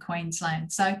Mobber from Queensland.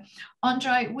 So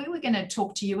Andre, we were going to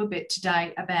talk to you a bit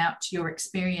today about your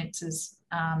experiences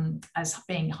as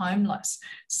being homeless.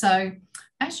 So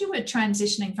as you were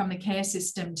transitioning from the care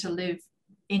system to live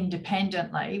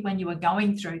independently, when you were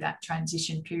going through that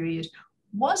transition period,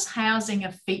 was housing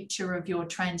a feature of your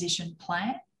transition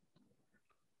plan?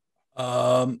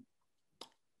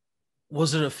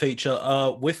 Was it a feature?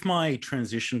 With my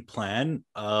transition plan,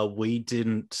 we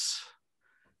didn't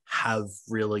have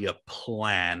really a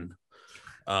plan.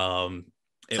 So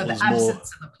the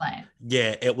absence of a plan.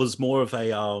 Yeah, it was more of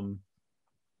a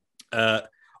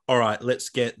all right, let's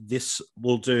get this.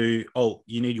 We'll do, oh,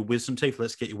 you need your wisdom teeth.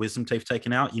 Let's get your wisdom teeth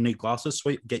taken out. You need glasses.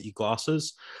 Sweet, get your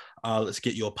glasses. Let's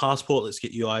get your passport. Let's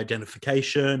get your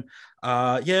identification.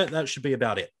 Yeah, that should be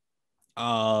about it.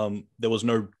 There was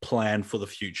no plan for the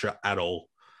future at all.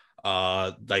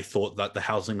 They thought that the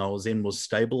housing I was in was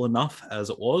stable enough as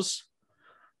it was.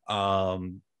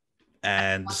 And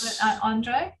was it,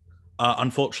 Andre?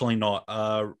 Unfortunately not.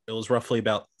 It was roughly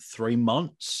about 3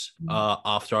 months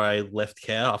after I left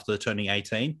care, after turning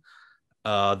 18,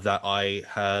 that I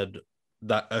had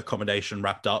that accommodation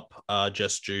wrapped up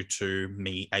just due to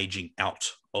me aging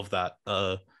out of that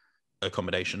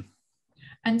accommodation.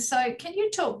 And so can you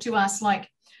talk to us, like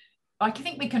I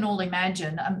think we can all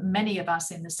imagine, many of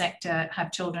us in the sector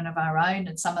have children of our own,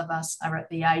 and some of us are at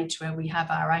the age where we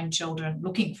have our own children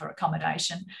looking for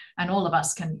accommodation, and all of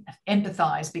us can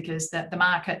empathise, because the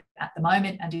market at the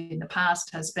moment and in the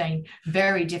past has been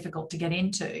very difficult to get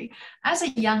into. As a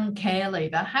young care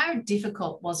leaver, how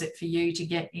difficult was it for you to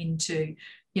get into,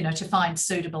 to find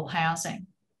suitable housing?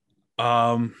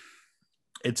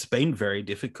 It's been very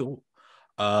difficult.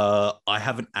 I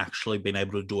haven't actually been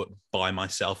able to do it by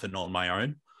myself and on my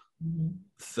own.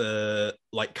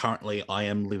 Currently I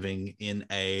am living in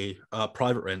a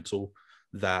private rental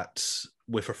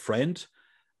with a friend,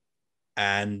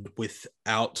 and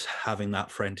without having that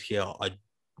friend here, I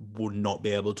would not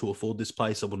be able to afford this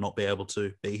place. I would not be able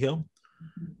to be here.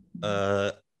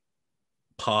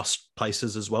 Past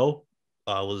places as well.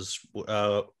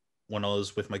 When I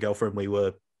was with my girlfriend, we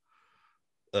were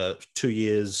 2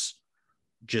 years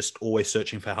just always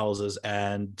searching for houses,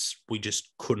 and we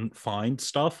just couldn't find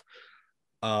stuff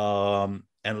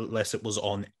unless it was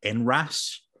on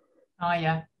NRAS. Oh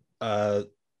yeah. A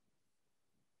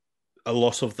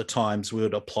lot of the times we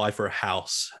would apply for a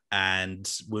house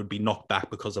and we'd be knocked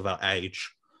back because of our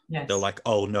age. Yes. They're like,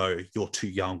 oh no, you're too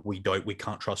young, we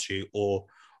can't trust you, or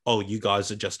oh, you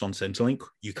guys are just on Centrelink,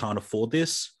 you can't afford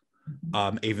this.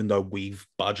 Even though we've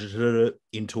budgeted it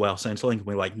into our Centrelink, and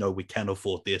we're like, no, we can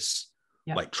afford this.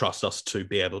 Yep. Like, trust us to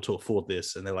be able to afford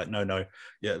this. And they're like, no,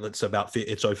 yeah, it's over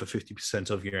 50%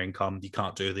 of your income. You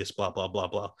can't do this, blah, blah, blah,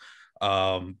 blah.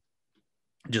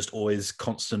 just always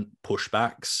constant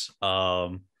pushbacks.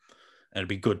 And it'd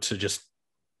be good to just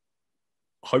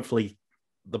hopefully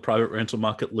the private rental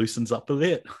market loosens up a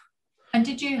bit. And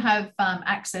did you have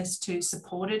access to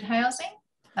supported housing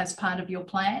as part of your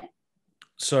plan?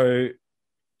 So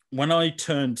when I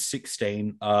turned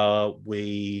 16,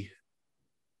 me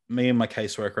and my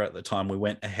caseworker at the time, we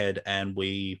went ahead and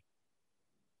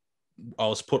I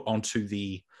was put onto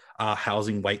the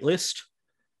housing wait list.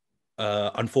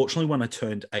 Unfortunately, when I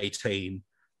turned 18,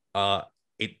 I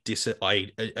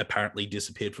apparently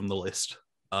disappeared from the list.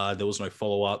 There was no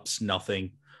follow-ups,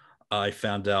 nothing. I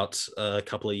found out a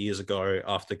couple of years ago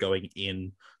after going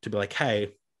in to be like,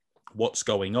 hey, what's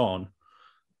going on?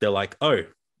 They're like, oh,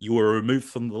 you were removed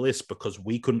from the list because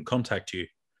we couldn't contact you,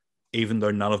 even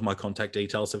though none of my contact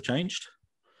details have changed.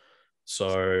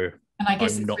 So and I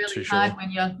guess I'm it's not really too hard sure.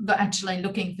 when you're actually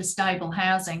looking for stable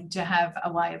housing to have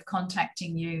a way of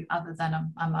contacting you other than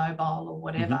a mobile or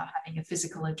whatever. Mm-hmm. Having a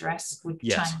physical address would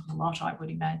Yes. change a lot, I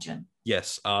would imagine.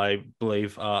 Yes, I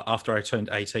believe after I turned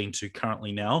 18 to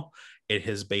currently now, it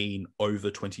has been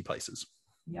over 20 places.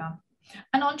 Yeah.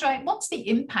 And Andre, what's the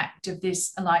impact of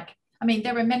this? Like, I mean,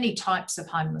 there are many types of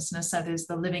homelessness. So there's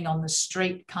the living on the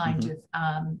street kind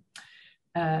of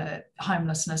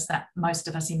homelessness that most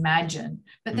of us imagine.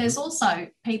 But there's also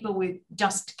people with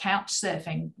just couch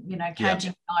surfing, you know,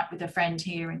 cadging a night with a friend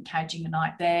here and cadging a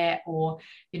night there, or,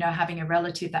 you know, having a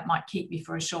relative that might keep you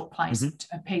for a short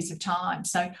a piece of time.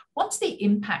 So what's the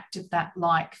impact of that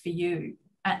like for you?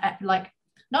 Like,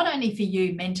 not only for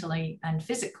you mentally and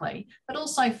physically, but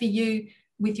also for you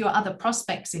with your other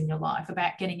prospects in your life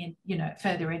about getting in, you know,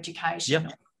 further education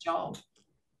or job?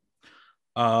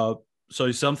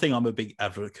 So something I'm a big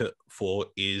advocate for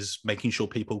is making sure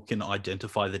people can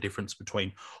identify the difference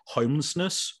between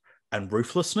homelessness and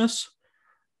rooflessness,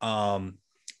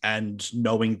 and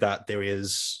knowing that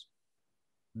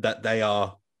they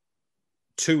are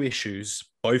two issues,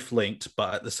 both linked,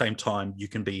 but at the same time, you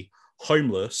can be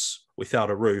homeless without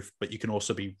a roof, but you can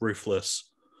also be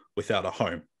roofless without a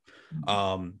home.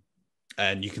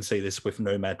 And you can see this with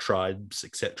nomad tribes,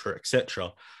 etc.,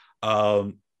 etc.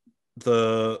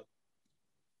 The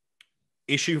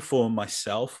issue for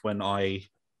myself when I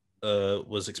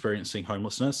was experiencing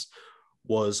homelessness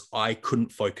was I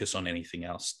couldn't focus on anything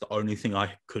else. The only thing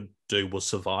I could do was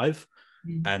survive.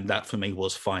 And that for me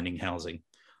was finding housing.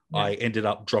 I ended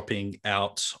up dropping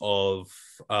out of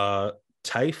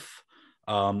TAFE.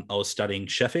 I was studying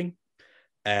chefing.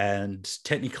 And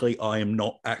technically, I am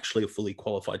not actually a fully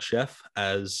qualified chef,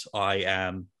 as I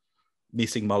am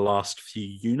missing my last few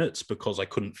units because I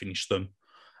couldn't finish them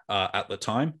at the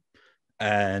time.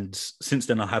 And since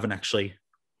then, I haven't actually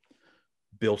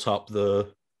built up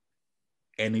the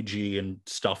energy and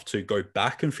stuff to go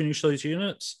back and finish those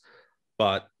units.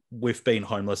 But with being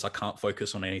homeless, I can't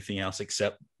focus on anything else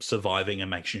except surviving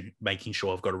and making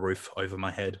sure I've got a roof over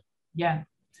my head. Yeah.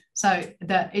 So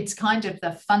it's kind of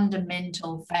the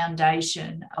fundamental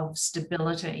foundation of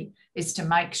stability is to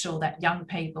make sure that young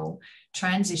people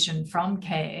transition from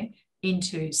care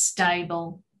into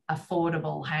stable,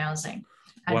 affordable housing.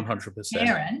 And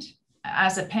 100%.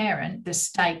 As a parent, the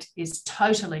state is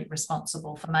totally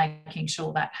responsible for making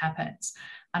sure that happens.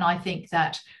 And I think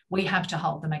that we have to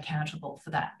hold them accountable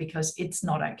for that, because it's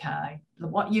not okay.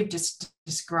 What you've just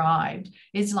described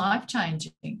is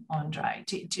life-changing, Andre.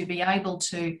 To be able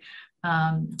to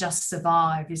just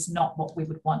survive is not what we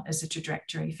would want as a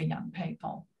trajectory for young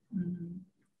people.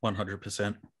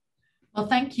 100%. Well,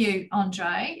 thank you,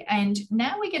 Andre. And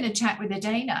now we're going to chat with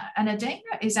Adina. And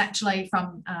Adina is actually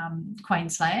from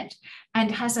Queensland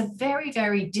and has a very,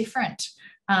 very different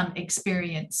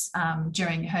experience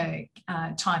during her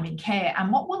time in care.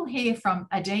 And what we'll hear from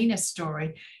Adina's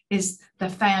story is the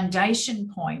foundation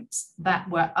points that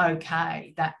were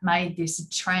okay, that made this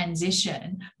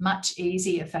transition much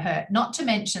easier for her. Not to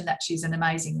mention that she's an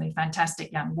amazingly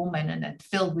fantastic young woman and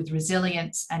filled with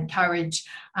resilience and courage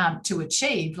to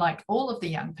achieve, like all of the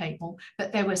young people,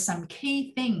 but there were some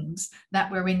key things that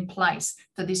were in place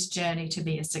for this journey to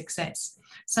be a success.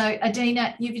 So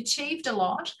Adina, you've achieved a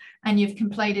lot and you've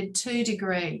completed 2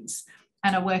 degrees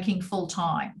and are working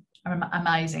full-time.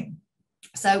 Amazing.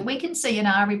 So we can see in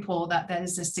our report that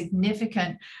there's a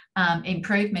significant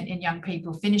improvement in young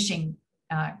people finishing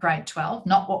grade 12,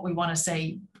 not what we want to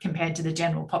see compared to the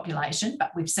general population,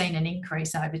 but we've seen an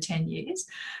increase over 10 years.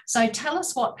 So tell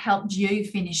us what helped you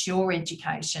finish your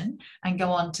education and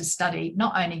go on to study,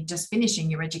 not only just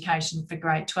finishing your education for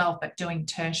grade 12, but doing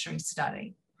tertiary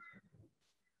study.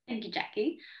 Thank you,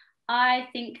 Jacqui. I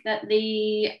think that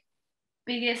the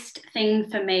biggest thing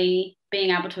for me being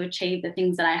able to achieve the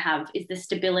things that I have is the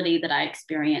stability that I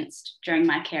experienced during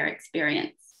my care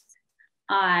experience.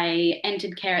 I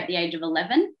entered care at the age of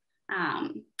 11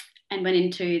 and went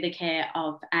into the care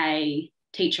of a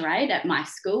teacher aide at my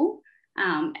school.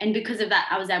 And because of that,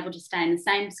 I was able to stay in the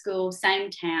same school, same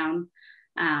town,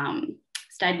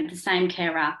 stayed with the same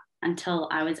carer until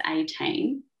I was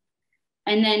 18.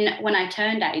 And then when I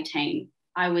turned 18,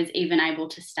 I was even able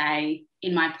to stay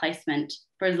in my placement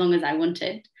for as long as I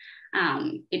wanted.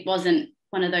 It wasn't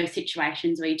one of those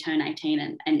situations where you turn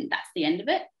 18 and that's the end of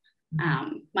it.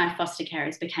 My foster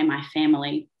carers became my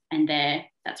family, and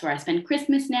that's where I spend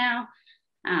Christmas now.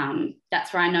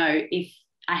 That's where I know if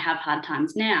I have hard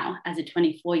times now as a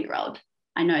 24-year-old,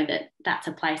 I know that that's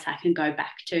a place I can go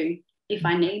back to if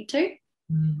I need to.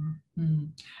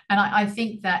 And I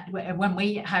think that when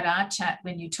we had our chat,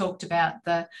 when you talked about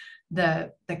the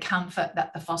comfort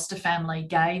that the foster family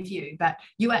gave you, but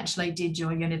you actually did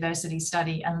your university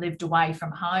study and lived away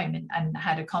from home and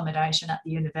had accommodation at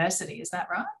the university. Is that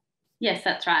right? Yes,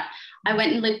 that's right. I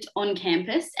went and lived on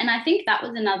campus, and I think that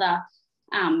was another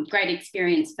great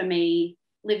experience for me,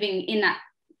 living in that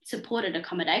supported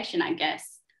accommodation, I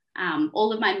guess.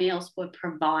 All of my meals were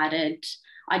provided.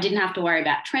 I didn't have to worry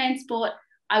about transport.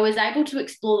 I was able to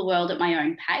explore the world at my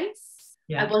own pace.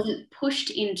 Yeah. I wasn't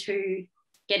pushed into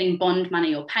getting bond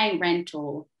money or paying rent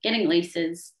or getting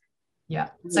leases. Yeah.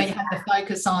 So you have to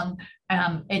focus on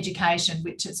education,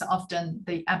 which is often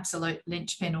the absolute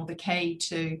linchpin or the key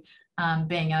to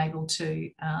being able to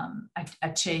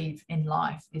achieve in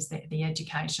life, is that the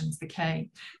education's the key.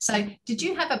 So did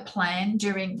you have a plan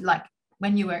during, like,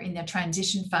 when you were in the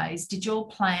transition phase, did your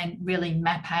plan really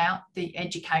map out the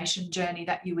education journey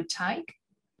that you would take?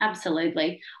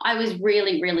 Absolutely. I was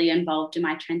really, really involved in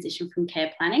my transition from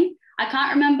care planning. I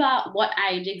can't remember what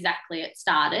age exactly it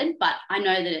started, but I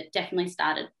know that it definitely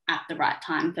started at the right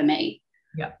time for me.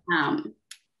 Yeah. From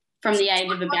the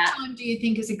age of about... What time do you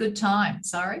think is a good time?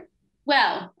 Sorry.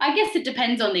 Well, I guess it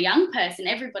depends on the young person.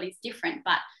 Everybody's different,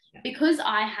 but because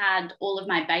I had all of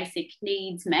my basic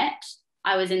needs met,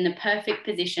 I was in the perfect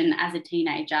position as a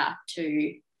teenager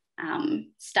to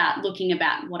start looking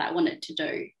about what I wanted to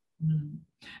do.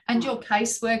 And your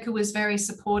caseworker was very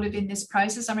supportive in this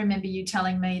process. I remember you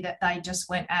telling me that they just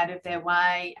went out of their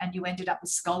way and you ended up with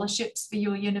scholarships for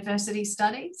your university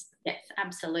studies. Yes,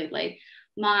 absolutely.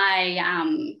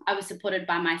 I was supported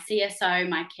by my CSO,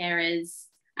 my carers,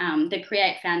 the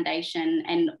Create Foundation,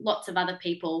 and lots of other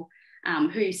people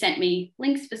who sent me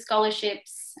links for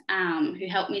scholarships, who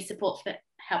helped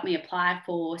me apply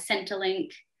for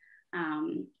Centrelink.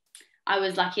 I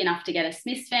was lucky enough to get a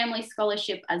Smith's Family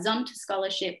Scholarship, a Zonta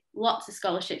Scholarship, lots of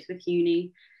scholarships with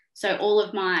uni. So all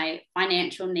of my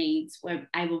financial needs were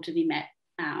able to be met.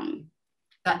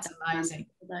 That's amazing.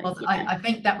 Well, yeah. I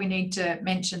think that we need to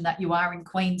mention that you are in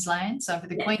Queensland. So for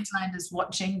the Queenslanders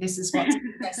watching, this is what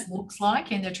success looks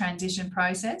like in the transition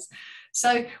process.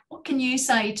 So what can you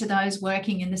say to those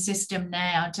working in the system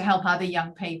now to help other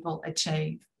young people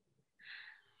achieve?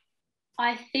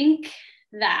 I think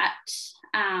that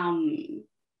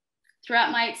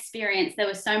throughout my experience, there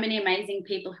were so many amazing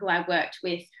people who I worked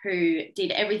with who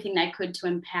did everything they could to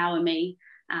empower me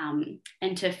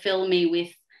and to fill me with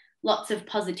lots of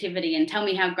positivity and tell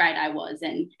me how great I was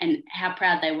and how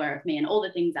proud they were of me and all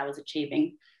the things I was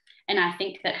achieving. And I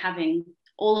think that having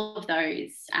all of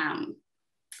those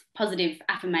positive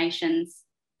affirmations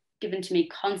given to me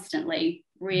constantly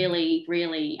really,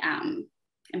 really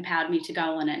empowered me to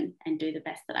go on and do the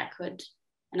best that I could.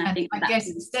 And I think I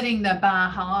guess setting the bar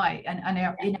high and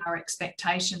in our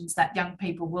expectations that young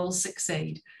people will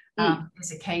succeed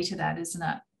is a key to that, isn't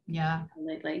it? Yeah.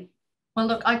 Absolutely. Well,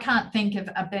 look, I can't think of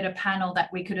a better panel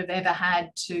that we could have ever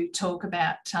had to talk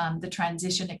about the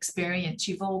transition experience.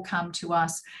 You've all come to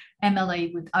us,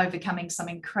 Emily, with overcoming some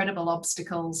incredible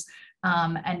obstacles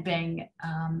and being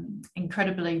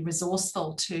incredibly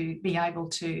resourceful to be able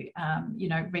to,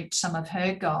 reach some of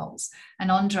her goals. And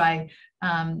Andre,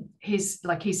 he's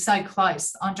so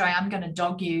close. Andre, I'm going to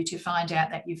dog you to find out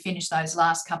that you finish those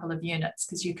last couple of units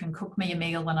because you can cook me a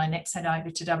meal when I next head over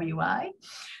to WA.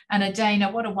 And Adina,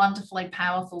 what a wonderfully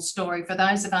powerful story for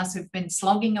those of us who've been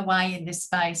slogging away in this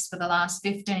space for the last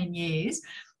 15 years.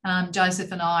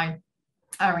 Joseph and I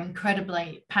are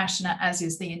incredibly passionate, as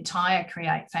is the entire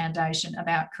Create Foundation,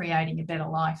 about creating a better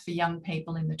life for young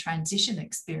people in the transition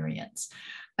experience.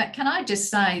 But can I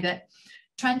just say that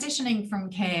Transitioning from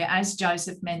care, as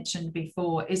Joseph mentioned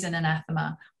before, is an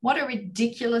anathema. What a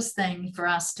ridiculous thing for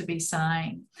us to be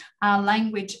saying. Our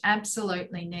language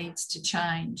absolutely needs to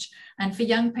change. And for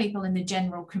young people in the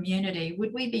general community,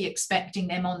 would we be expecting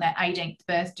them on their 18th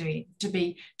birthday to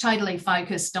be totally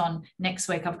focused on next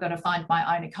week I've got to find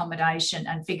my own accommodation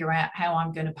and figure out how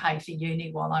I'm going to pay for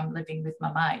uni while I'm living with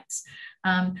my mates?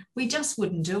 We just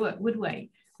wouldn't do it, would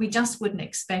we? We just wouldn't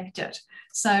expect it.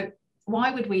 So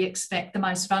why would we expect the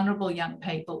most vulnerable young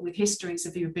people with histories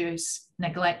of abuse,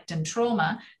 neglect and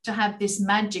trauma to have this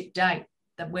magic date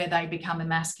where they become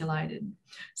emasculated?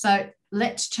 So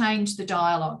let's change the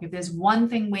dialogue. If there's one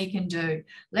thing we can do,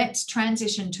 let's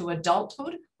transition to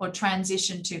adulthood or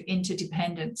transition to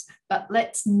interdependence, but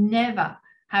let's never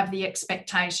have the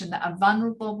expectation that a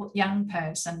vulnerable young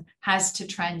person has to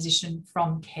transition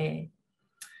from care.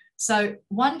 So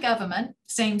one government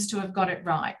seems to have got it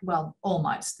right. Well,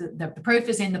 almost. The proof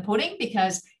is in the pudding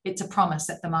because it's a promise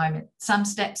at the moment. Some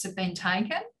steps have been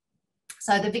taken.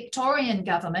 So the Victorian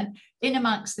government, in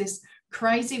amongst this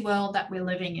crazy world that we're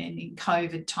living in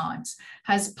COVID times,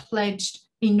 has pledged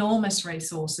enormous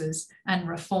resources and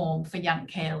reform for young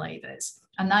care leavers.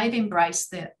 And they've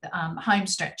embraced the home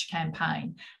stretch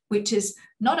campaign, which is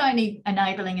not only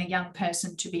enabling a young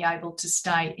person to be able to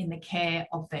stay in the care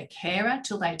of their carer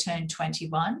till they turn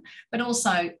 21, but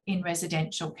also in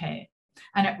residential care.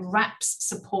 And it wraps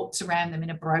supports around them in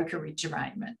a brokerage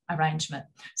arrangement.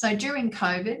 So during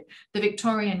COVID, the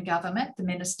Victorian government, the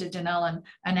Minister Adina,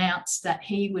 announced that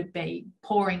he would be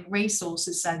pouring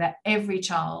resources so that every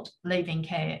child leaving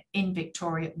care in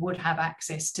Victoria would have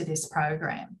access to this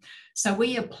program. So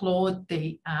we applaud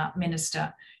the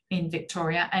Minister in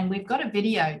Victoria, and we've got a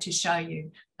video to show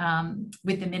you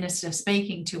with the Minister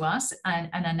speaking to us and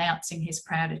announcing his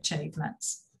proud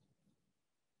achievements.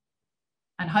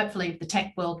 And hopefully if the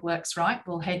tech world works right,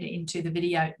 we'll head into the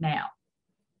video now.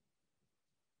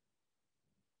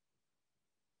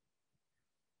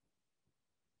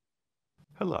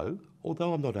 Hello,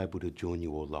 although I'm not able to join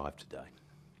you all live today,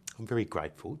 I'm very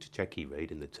grateful to Jacqui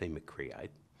Reed and the team at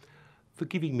Create for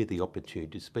giving me the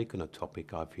opportunity to speak on a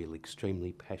topic I feel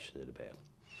extremely passionate about.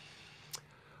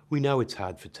 We know it's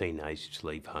hard for teenagers to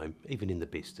leave home, even in the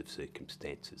best of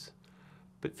circumstances.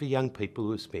 But for young people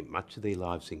who have spent much of their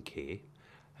lives in care,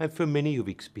 and for many who have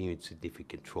experienced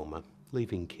significant trauma,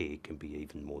 leaving care can be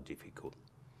even more difficult.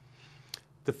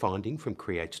 The finding from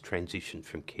Create's Transition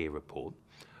from Care report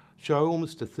show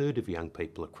almost a third of young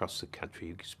people across the country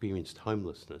experienced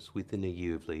homelessness within a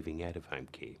year of leaving out-of-home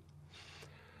care.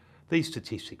 These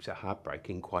statistics are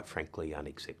heartbreaking, quite frankly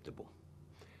unacceptable.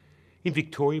 In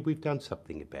Victoria, we've done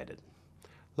something about it.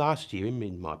 Last year,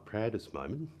 in my proudest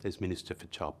moment as Minister for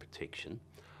Child Protection,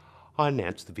 I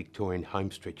announced the Victorian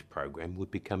Homestretch program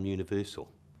would become universal.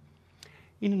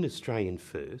 In an Australian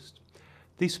first,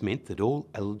 this meant that all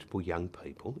eligible young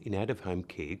people in out-of-home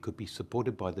care could be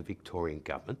supported by the Victorian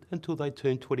government until they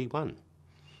turned 21.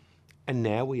 And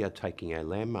now we are taking our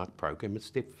landmark program a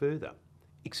step further,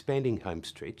 expanding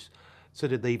Homestretch so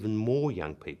that even more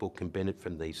young people can benefit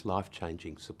from these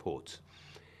life-changing supports.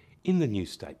 In the new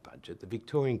state budget, the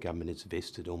Victorian government has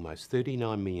invested almost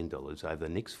 $39 million over the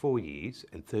next 4 years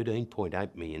and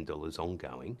 $13.8 million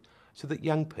ongoing, so that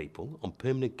young people on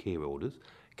permanent care orders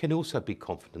can also be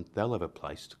confident they'll have a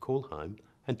place to call home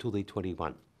until they're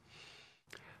 21.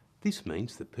 This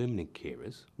means that permanent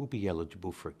carers will be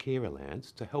eligible for a care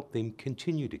allowance to help them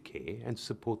continue to care and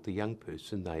support the young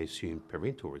person they assume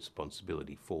parental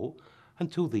responsibility for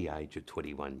until the age of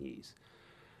 21 years.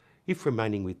 If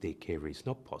remaining with their carer is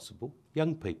not possible,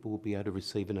 young people will be able to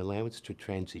receive an allowance to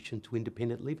transition to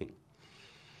independent living.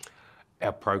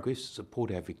 Our progress to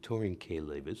support our Victorian care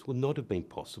leavers would not have been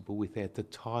possible without the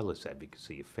tireless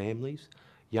advocacy of families,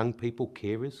 young people,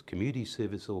 carers, community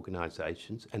service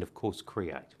organisations and of course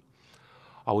Create.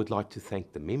 I would like to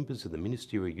thank the members of the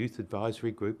Ministerial Youth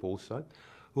Advisory Group also,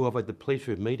 who I've had the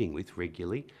pleasure of meeting with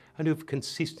regularly and who have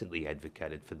consistently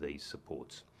advocated for these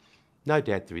supports. No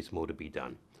doubt there is more to be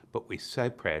done, but we're so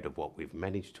proud of what we've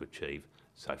managed to achieve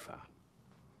so far.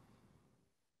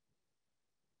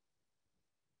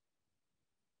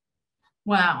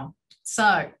 Wow.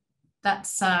 So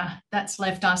that's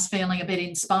left us feeling a bit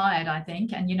inspired, I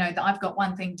think. And, you know, I've got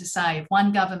one thing to say. If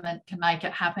one government can make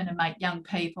it happen and make young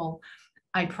people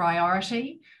a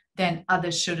priority, then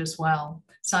others should as well.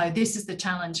 So this is the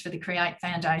challenge for the Create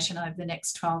Foundation over the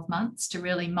next 12 months, to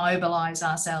really mobilise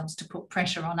ourselves to put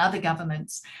pressure on other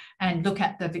governments and look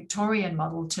at the Victorian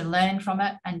model to learn from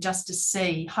it, and just to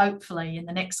see, hopefully in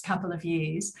the next couple of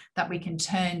years, that we can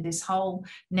turn this whole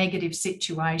negative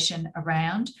situation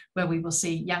around where we will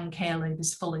see young care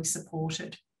leavers fully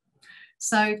supported.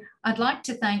 So I'd like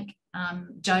to thank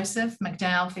Joseph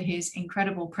McDowall for his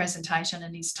incredible presentation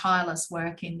and his tireless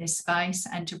work in this space,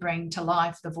 and to bring to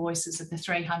life the voices of the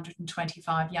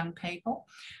 325 young people.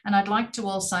 And I'd like to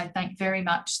also thank very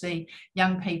much the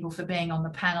young people for being on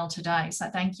the panel today. So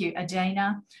thank you,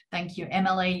 Adina, thank you,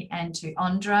 Emily, and to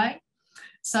Andre.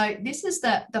 So this is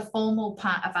the formal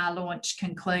part of our launch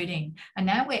concluding, and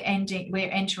now we're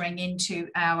entering into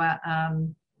our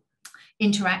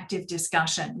interactive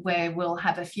discussion, where we'll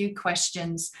have a few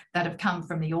questions that have come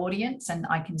from the audience, and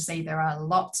I can see there are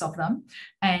lots of them,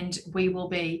 and we will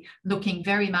be looking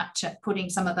very much at putting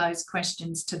some of those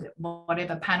questions to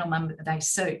whatever panel member they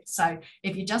suit. So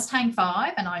if you just hang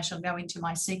 5, and I shall go into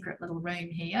my secret little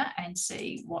room here and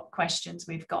see what questions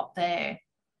we've got there.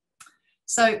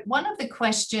 So one of the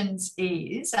questions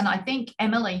is, and I think,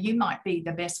 Emily, you might be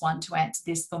the best one to answer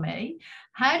this for me.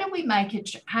 How do we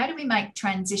make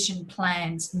transition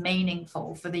plans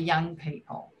meaningful for the young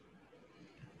people?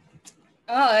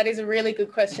 Oh, that is a really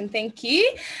good question. Thank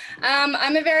you.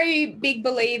 I'm a very big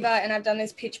believer, and I've done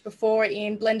this pitch before,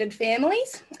 in blended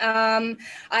families. I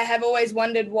have always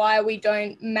wondered why we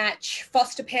don't match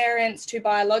foster parents to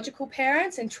biological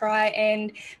parents and try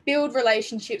and build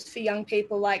relationships for young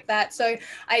people like that. So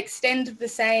I extend the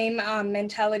same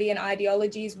mentality and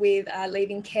ideologies with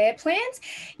leaving care plans.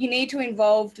 You need to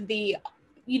involve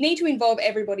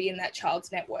everybody in that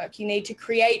child's network. You need to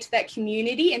create that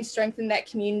community and strengthen that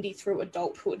community through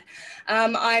adulthood.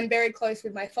 I'm very close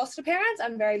with my foster parents.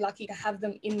 I'm very lucky to have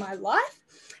them in my life.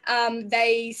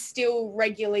 They still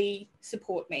regularly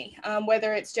support me,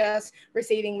 whether it's just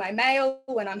receiving my mail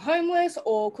when I'm homeless,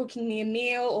 or cooking me a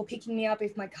meal, or picking me up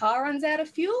if my car runs out of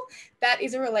fuel. That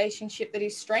is a relationship that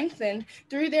is strengthened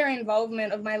through their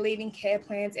involvement of my leaving care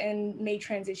plans and me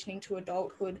transitioning to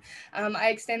adulthood. I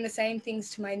extend the same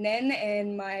things to my nan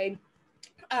and my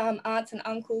aunts and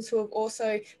uncles who have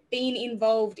also been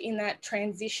involved in that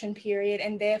transition period,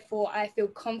 and therefore I feel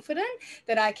confident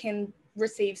that I can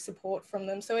receive support from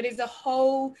them. So it is a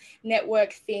whole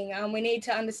network thing. We need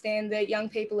to understand that young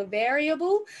people are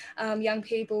variable.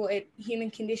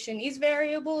 Human condition is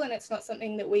variable, and it's not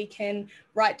something that we can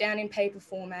write down in paper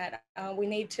format. We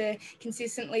need to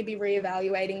consistently be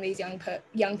reevaluating these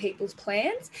young people's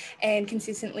plans and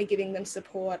consistently giving them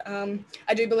support.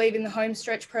 I do believe in the home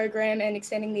stretch program and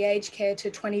extending the aged care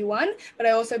to 21, but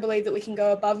I also believe that we can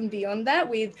go above and beyond that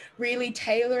with really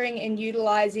tailoring and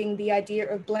utilising the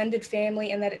idea of blended family,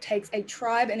 and that it takes a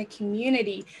tribe and a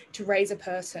community to raise a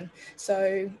person.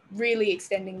 So really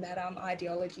extending that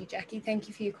ideology. Jackie, thank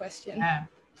you for your question. Yeah.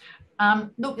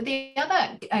 Look, the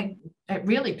other, it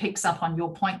really picks up on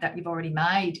your point that you've already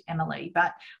made, Emily,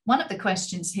 but one of the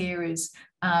questions here is,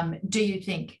 do you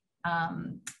think,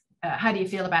 how do you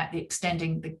feel about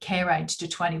extending the care age to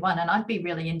 21? And I'd be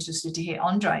really interested to hear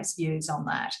Andre's views on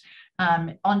that.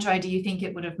 Andre, do you think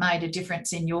it would have made a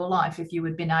difference in your life if you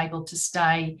had been able to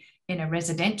stay in a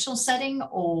residential setting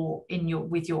or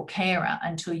with your carer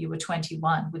until you were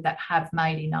 21? Would that have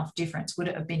made enough difference? Would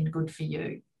it have been good for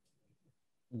you?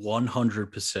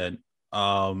 100%.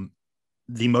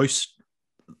 The most,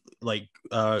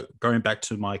 going back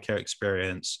to my care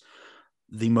experience,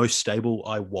 the most stable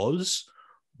I was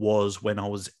when I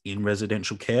was in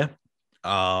residential care.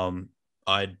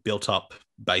 I'd built up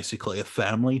basically a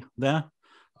family there,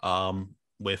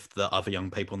 with the other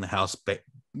young people in the house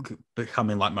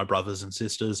becoming like my brothers and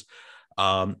sisters,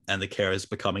 and the carers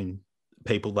becoming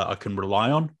people that I can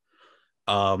rely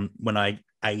on. When I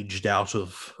aged out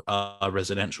of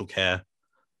residential care,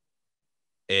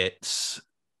 it's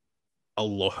a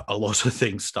lot of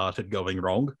things started going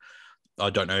wrong. I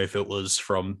don't know if it was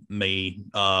from me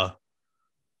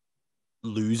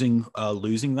losing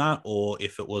that, or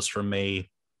if it was from me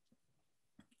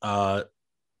not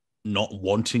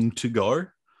wanting to go.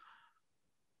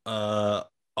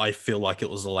 I feel like it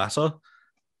was the latter.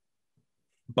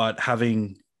 But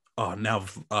now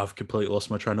I've completely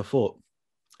lost my train of thought.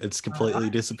 It's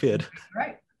completely disappeared.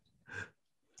 Great.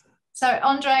 So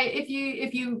Andre,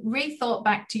 if you rethought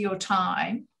back to your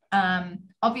time,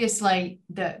 obviously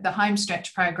the home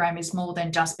stretch program is more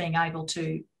than just being able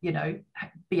to,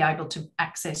 be able to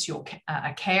access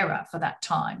a carer for that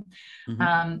time.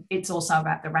 Mm-hmm. It's also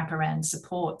about the wraparound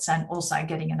supports and also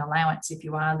getting an allowance if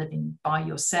you are living by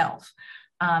yourself.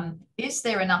 Is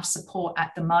there enough support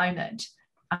at the moment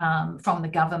from the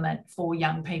government for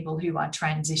young people who are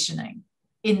transitioning,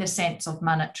 in the sense of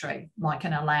monetary, like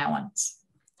an allowance?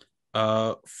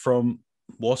 From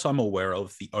what I'm aware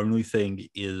of, the only thing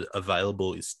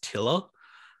available is Tiller.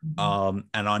 Mm-hmm.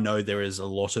 And I know there is a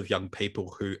lot of young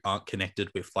people who aren't connected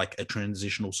with like a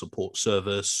transitional support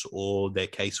service or their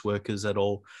caseworkers at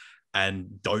all.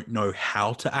 and don't know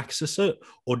how to access it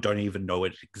or don't even know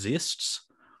it exists.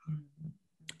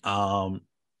 And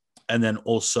then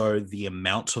also the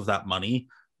amount of that money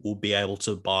will be able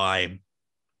to buy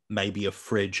maybe a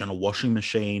fridge and a washing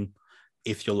machine,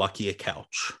 if you're lucky, a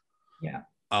couch. Yeah.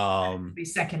 Be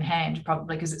secondhand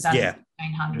probably, because it's only $1,500.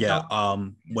 Yeah.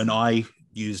 When I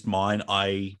used mine,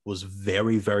 I was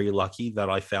very, very lucky that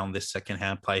I found this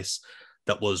secondhand place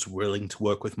that was willing to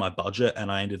work with my budget, and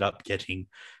I ended up getting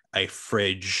a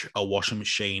fridge, a washing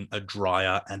machine, a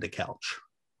dryer, and a couch.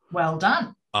 Well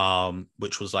done.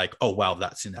 Which was like, oh wow,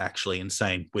 that's actually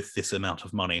insane with this amount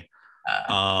of money.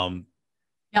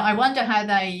 Yeah, I wonder how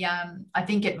they, I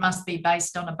think it must be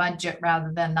based on a budget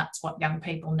rather than that's what young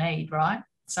people need, right?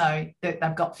 So they've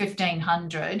got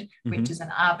 1,500, which is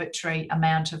an arbitrary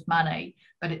amount of money,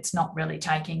 but it's not really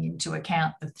taking into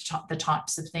account the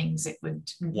types of things it would.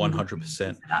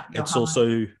 100%. It's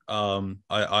also,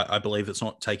 I believe it's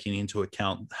not taking into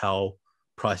account how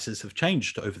prices have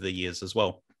changed over the years as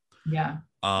well. Yeah.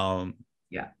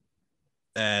 Yeah.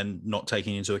 And not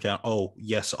taking into account, oh,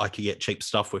 yes, I could get cheap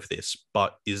stuff with this,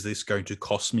 but is this going to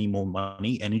cost me more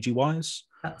money energy-wise?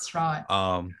 That's right.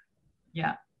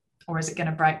 Yeah. Or is it going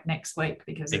to break next week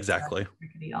because exactly. It's a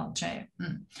rickety old chair?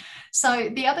 So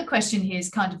the other question here is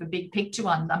kind of a big picture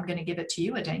one. I'm going to give it to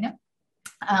you, Adina.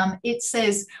 It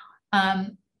says,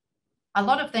 a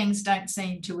lot of things don't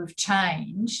seem to have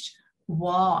changed.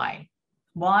 Why?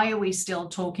 Why are we still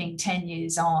talking 10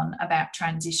 years on about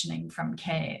transitioning from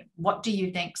care? What do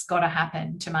you think's got to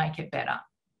happen to make it better?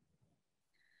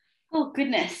 Oh,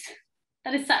 goodness.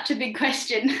 That is such a big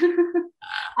question.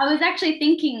 I was actually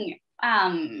thinking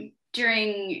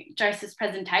during Joseph's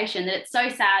presentation that it's so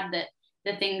sad that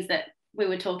the things that we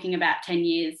were talking about 10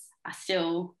 years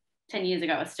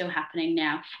ago are still happening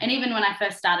now. And even when I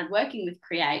first started working with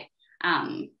Create,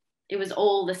 it was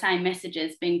all the same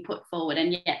messages being put forward,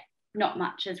 and yet not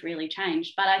much has really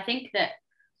changed. But I think that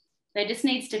there just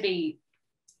needs to be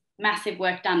massive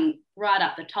work done right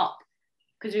up the top,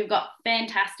 because we've got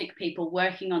fantastic people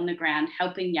working on the ground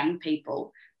helping young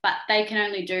people, but they can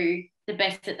only do the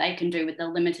best that they can do with the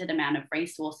limited amount of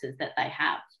resources that they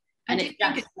have. And it's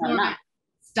just not enough.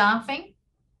 Staffing?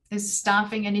 Is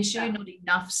staffing an issue? Not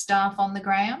enough staff on the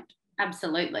ground?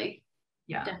 Absolutely.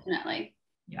 Yeah. Definitely.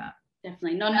 Yeah.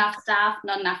 Definitely. Not enough staff,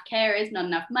 not enough carers, not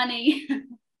enough money.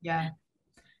 Yeah.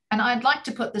 And I'd like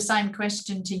to put the same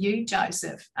question to you,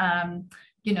 Joseph.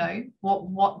 You know,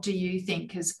 what do you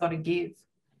think has got to give?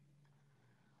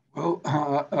 Well,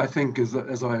 I think as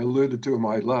I alluded to in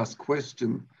my last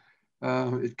question,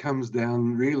 it comes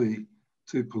down really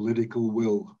to political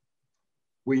will.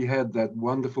 We had that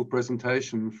wonderful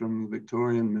presentation from the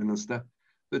Victorian Minister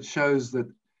that shows that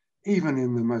even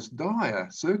in the most dire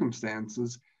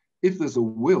circumstances, if there's a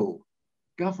will,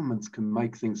 governments can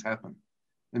make things happen.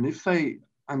 And if they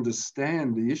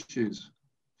understand the issues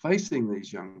facing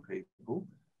these young people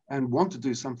and want to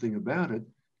do something about it,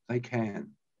 they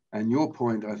can. And your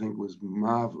point, I think, was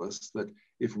marvellous, that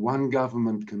if one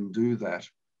government can do that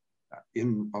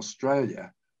in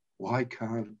Australia, why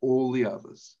can't all the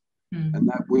others? And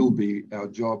that will be our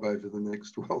job over the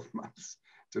next 12 months,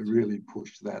 to really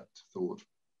push that thought.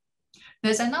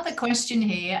 There's another question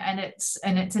here, and it's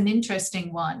an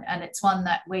interesting one, and it's one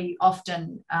that we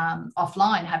often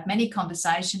offline have many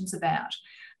conversations about.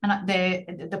 And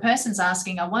the person's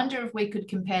asking, I wonder if we could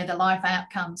compare the life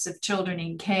outcomes of children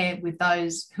in care with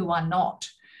those who are not,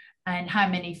 and how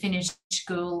many finish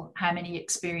school, how many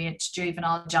experience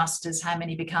juvenile justice, how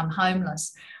many become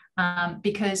homeless,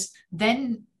 because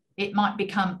then it might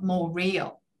become more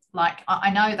real. Like, I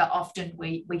know that often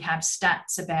we have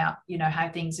stats about, you know, how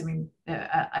things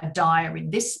are dire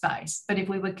in this space, but if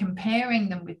we were comparing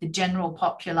them with the general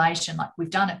population, like we've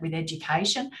done it with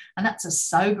education, and that's a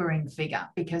sobering figure,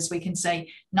 because we can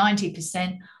see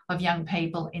 90% of young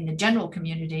people in the general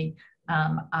community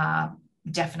are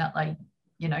definitely,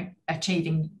 you know,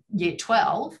 achieving year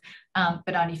 12,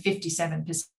 but only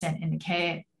 57% in the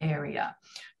care area.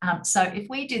 So if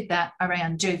we did that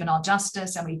around juvenile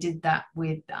justice, and we did that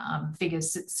with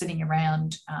figures sitting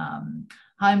around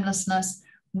homelessness,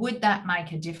 would that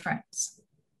make a difference?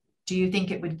 Do you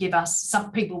think it would give us,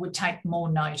 some people would take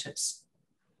more notice?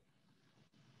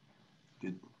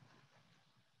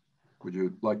 Would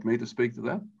you like me to speak to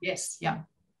that? Yes, yeah.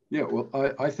 Yeah, well,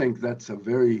 I think that's a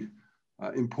very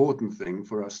important thing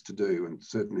for us to do, and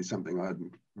certainly something I'm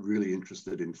really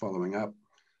interested in following up.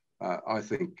 I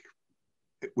think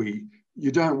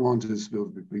you don't want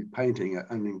to be painting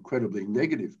an incredibly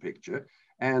negative picture.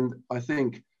 And I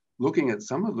think looking at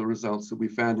some of the results that we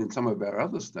found in some of our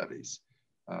other studies,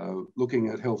 looking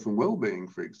at health and well-being,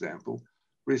 for example,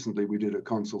 recently we did a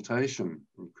consultation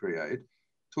in Create,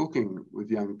 talking with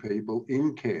young people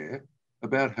in care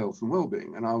about health and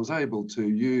wellbeing. And I was able to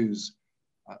use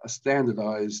a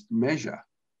standardized measure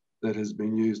that has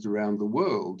been used around the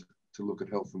world to look at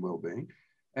health and wellbeing.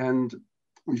 And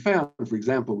we found, for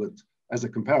example, that as a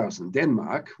comparison,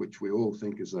 Denmark, which we all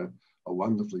think is a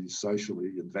wonderfully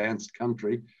socially advanced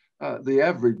country, the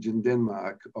average in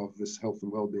Denmark of this health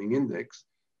and wellbeing index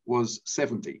was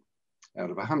 70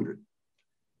 out of 100,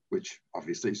 which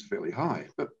obviously is fairly high.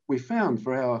 But we found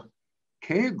for our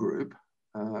care group,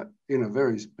 in a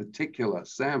very particular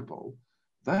sample,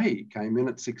 they came in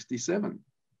at 67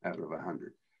 out of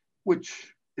 100, which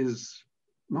is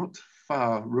not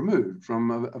far removed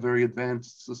from a very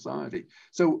advanced society.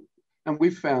 So, and we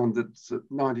found that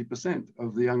 90%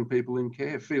 of the young people in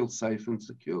care feel safe and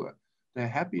secure. They're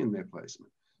happy in their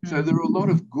placement. So there are a lot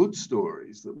of good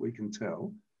stories that we can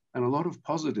tell and a lot of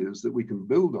positives that we can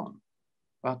build on.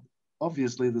 But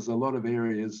obviously there's a lot of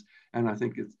areas, and I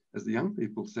think it's, as the young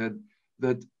people said,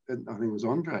 that, and I think it was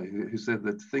Andre who said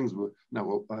that things were,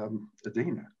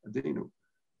 Adina,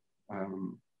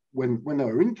 when they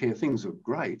were in care, things were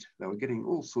great. They were getting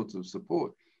all sorts of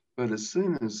support. But as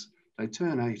soon as they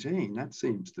turn 18, that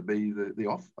seems to be the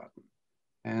off button.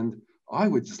 And I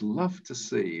would just love to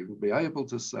see, be able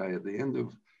to say at the end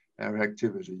of our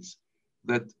activities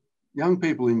that young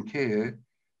people in care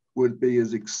would be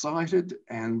as excited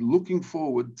and looking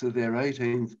forward to their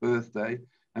 18th birthday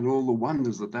and all the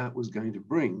wonders that that was going to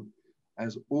bring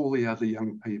as all the other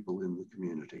young people in the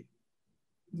community.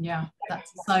 Yeah,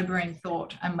 that's a sobering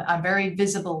thought and a very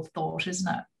visible thought, isn't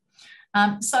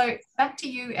it? So back to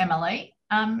you, Emily.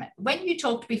 When you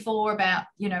talked before about,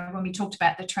 when we talked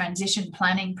about the transition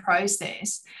planning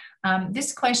process,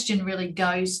 this question really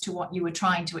goes to what you were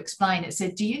trying to explain. It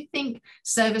said, do you think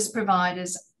service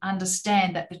providers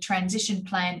understand that the transition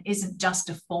plan isn't just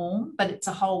a form, but it's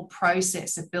a whole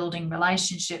process of building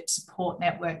relationships, support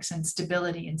networks, and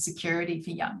stability and security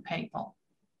for young people?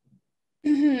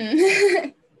 Mm-hmm.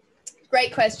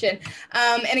 Great question.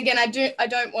 And again, I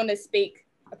don't want to speak,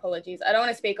 apologies, I don't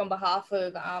want to speak on behalf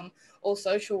of all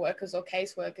social workers or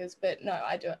caseworkers, but no,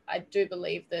 I do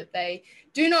believe that they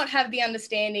do not have the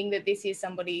understanding that this is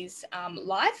somebody's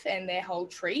life and their whole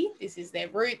tree. This is their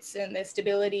roots and their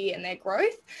stability and their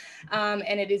growth.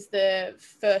 And it is the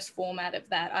first format of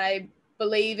that. I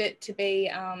believe it to be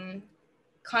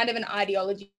kind of an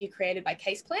ideology created by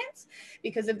case plans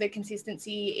because of the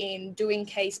consistency in doing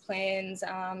case plans,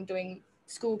 doing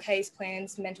school case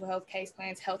plans, mental health case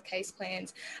plans, health case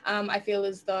plans. I feel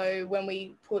as though when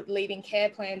we put leaving care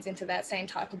plans into that same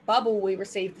type of bubble, we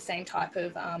receive the same type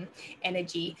of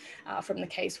energy from the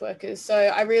caseworkers. So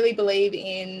I really believe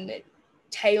in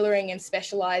tailoring and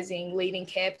specialising leaving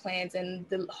care plans and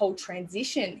the whole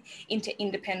transition into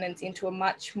independence into a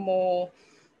much more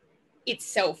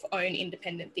itself own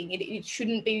independent thing. It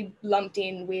shouldn't be lumped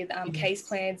in with case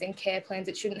plans and care plans.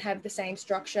 It shouldn't have the same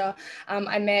structure.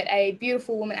 I met a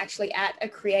beautiful woman actually at a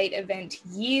Create event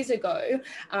years ago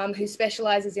who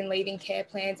specialises in leaving care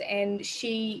plans, and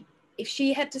if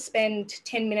she had to spend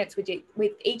 10 minutes with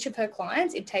each of her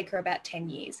clients, it'd take her about 10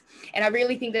 years. And I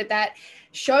really think that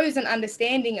shows an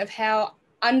understanding of how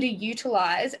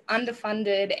underutilized,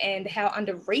 underfunded, and how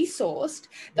under-resourced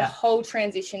the whole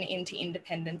transition into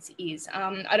independence is.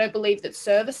 I don't believe that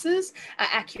services are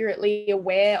accurately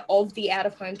aware of the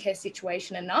out-of-home care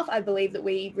situation enough. I believe that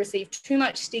we receive too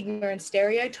much stigma and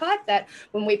stereotype that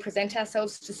when we present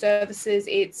ourselves to services,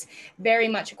 it's very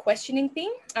much a questioning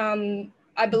thing.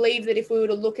 I believe that if we were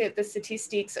to look at the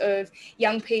statistics of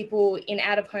young people in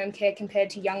out-of-home care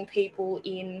compared to young people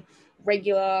in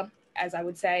regular, as I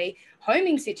would say,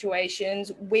 homing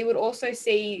situations, we would also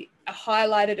see a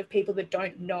highlighted of people that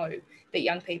don't know that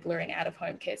young people are in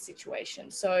out-of-home care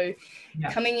situations. So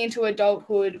coming into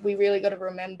adulthood, we really got to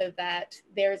remember that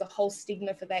there is a whole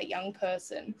stigma for that young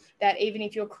person, that even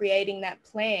if you're creating that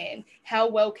plan, how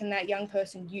well can that young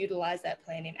person utilize that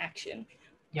plan in action?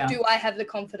 Yeah. Do I have the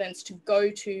confidence to go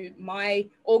to my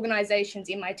organizations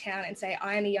in my town and say,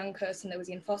 I am a young person that was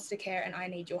in foster care and I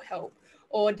need your help?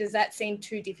 Or does that seem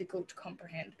too difficult to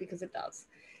comprehend? Because it does.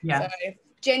 Yeah. So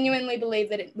genuinely believe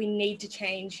that we need to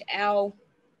change our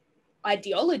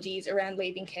ideologies around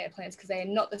leaving care plans because they are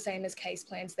not the same as case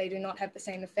plans. They do not have the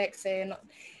same effects. They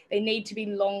need to be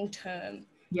long-term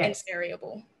and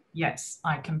variable. Yes,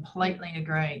 I completely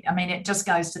agree. I mean, it just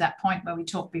goes to that point where we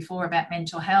talked before about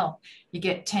mental health. You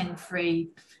get 10 free,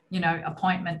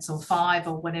 appointments or 5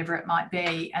 or whatever it might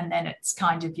be. And then it's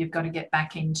kind of, you've got to get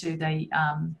back into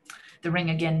the ring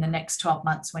again the next 12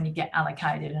 months when you get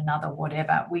allocated another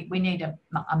whatever. We need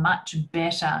a much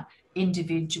better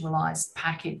individualised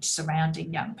package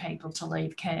surrounding young people to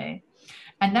leave care.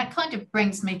 And that kind of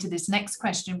brings me to this next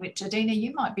question, which, Adina,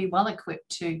 you might be well equipped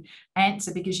to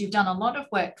answer because you've done a lot of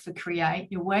work for Create.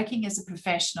 You're working as a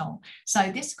professional.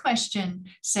 So this question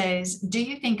says, do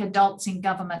you think adults in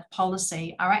government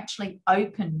policy are actually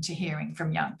open to hearing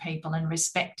from young people and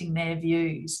respecting their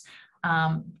views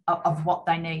of what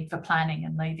they need for planning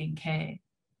and leaving care?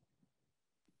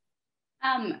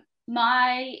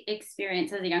 My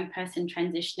experience as a young person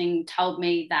transitioning told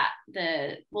me that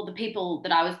the people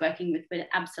that I was working with were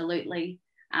absolutely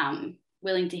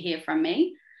willing to hear from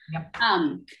me. Yep.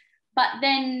 But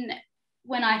then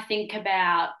when I think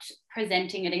about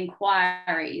presenting at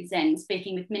inquiries and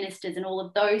speaking with ministers and all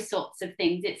of those sorts of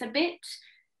things, it's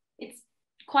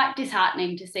quite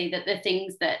disheartening to see that the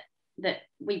things that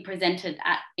we presented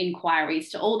at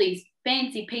inquiries to all these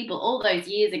fancy people all those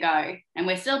years ago, and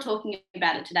we're still talking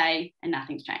about it today, and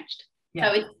nothing's changed.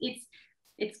 Yeah. So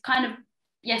it's kind of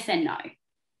yes and no.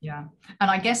 Yeah, and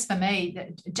I guess for me,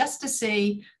 just to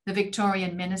see the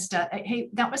Victorian Minister,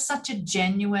 that was such a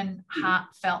genuine,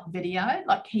 heartfelt video.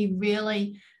 Like, he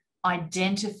really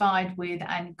identified with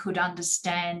and could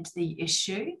understand the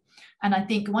issue. And I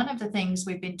think one of the things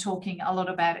we've been talking a lot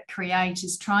about at Create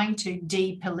is trying to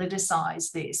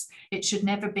depoliticise this. It should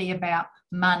never be about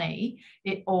money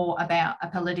or about a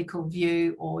political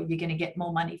view, or you're going to get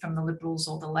more money from the Liberals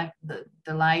or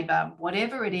the Labor,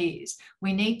 whatever it is.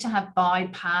 We need to have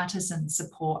bipartisan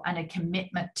support and a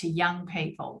commitment to young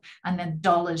people, and then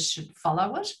dollars should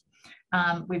follow it.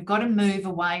 We've got to move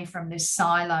away from this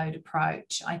siloed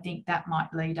approach. I think that might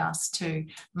lead us to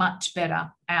much better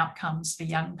outcomes for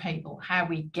young people. How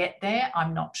we get there,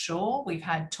 I'm not sure. We've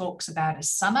had talks about a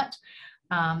summit,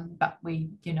 but we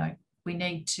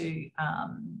need to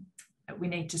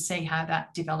see how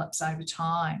that develops over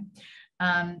time.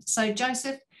 So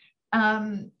Joseph,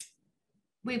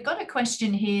 we've got a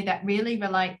question here that really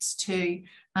relates to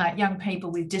young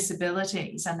people with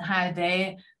disabilities and how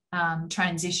their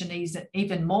transition is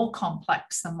even more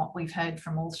complex than what we've heard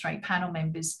from all three panel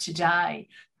members today.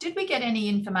 Did we get any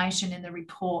information in the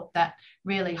report that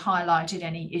really highlighted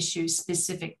any issues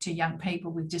specific to young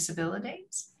people with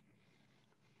disabilities?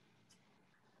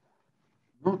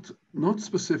 Not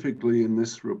specifically in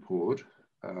this report,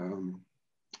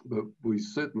 but we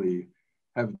certainly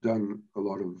have done a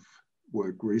lot of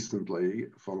work recently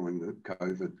following the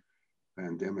COVID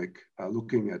pandemic,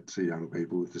 looking at young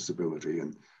people with disability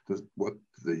and what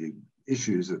the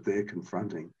issues that they're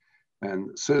confronting.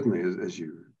 And certainly, as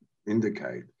you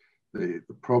indicate, the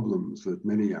problems that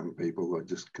many young people are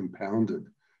just compounded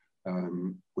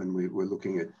when we're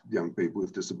looking at young people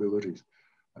with disabilities.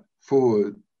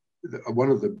 One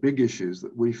of the big issues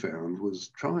that we found was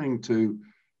trying to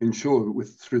ensure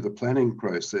through the planning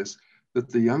process that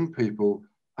the young people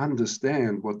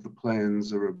understand what the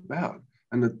plans are about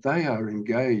and that they are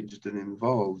engaged and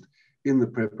involved in the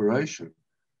preparation.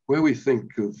 Where we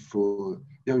think of for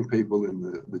young people in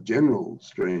the general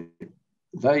stream,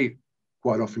 they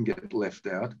quite often get left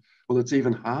out. Well, it's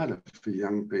even harder for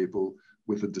young people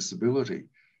with a disability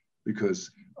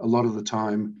because a lot of the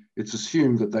time it's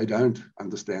assumed that they don't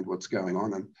understand what's going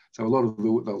on. And so a lot of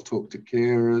they'll talk to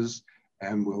carers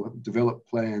and will develop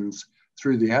plans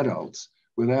through the adults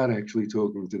without actually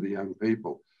talking to the young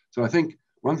people. So I think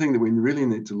one thing that we really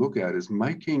need to look at is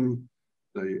making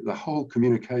the whole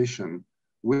communication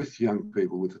with young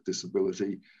people with a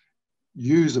disability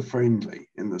user-friendly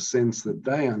in the sense that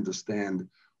they understand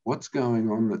what's going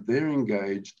on, that they're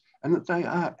engaged, and that they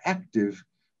are active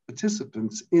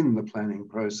participants in the planning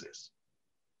process.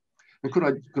 And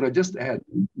could I just add,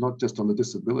 not just on the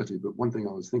disability, but one thing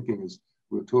I was thinking as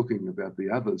we were talking about the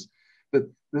others, that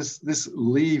this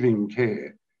leaving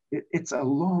care, it's a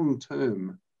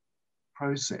long-term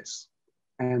process.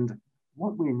 And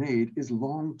what we need is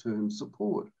long-term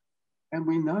support. And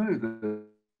we know that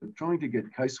trying to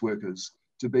get caseworkers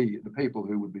to be the people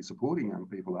who would be supporting young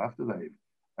people after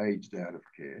they've aged out of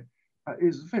care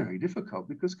is very difficult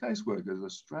because caseworkers are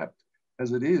strapped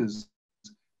as it is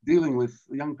dealing with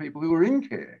young people who are in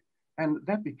care. And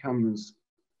that becomes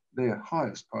their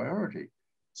highest priority.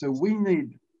 So we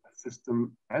need a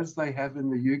system as they have in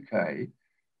the UK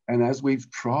and as we've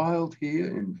trialled here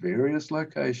in various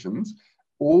locations,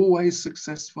 always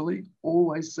successfully,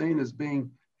 always seen as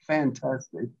being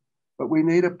fantastic, but we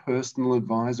need a personal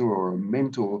advisor or a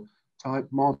mentor type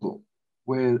model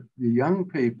where the young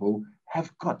people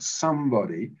have got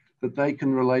somebody that they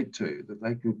can relate to, that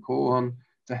they can call on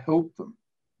to help them,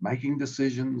 making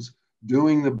decisions,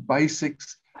 doing the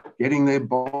basics, getting their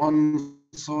bonds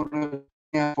sort of,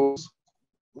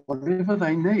 whatever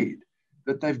they need.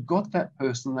 that they've got that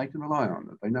person they can rely on,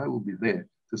 that they know will be there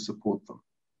to support them.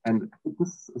 And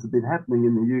this has been happening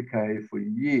in the UK for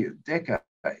years,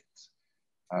 decades.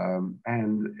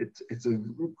 And it's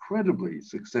an incredibly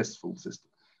successful system.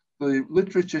 The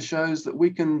literature shows that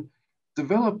we can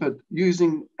develop it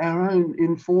using our own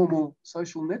informal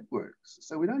social networks.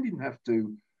 So we don't even have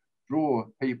to draw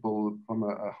people from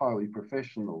a highly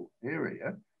professional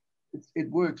area. It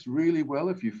works really well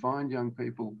if you find young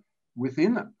people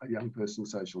within a young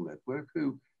person's social network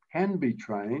who can be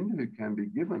trained, who can be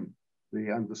given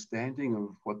the understanding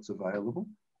of what's available,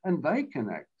 and they can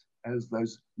act as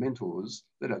those mentors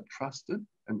that are trusted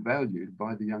and valued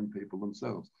by the young people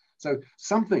themselves. So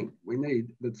something we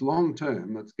need that's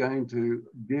long-term, that's going to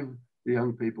give the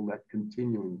young people that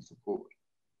continuing support.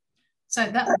 So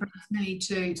that brings me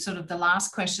to sort of the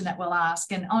last question that we'll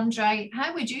ask. And Andre,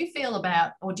 how would you feel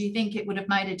about, or do you think it would have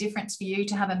made a difference for you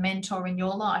to have a mentor in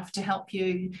your life to help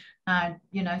you,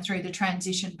 you know, through the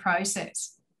transition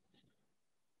process?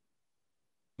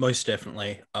 Most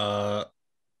definitely. While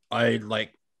I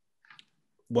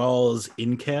was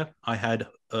in care, I had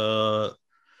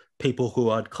people who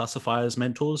I'd classify as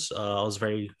mentors. I was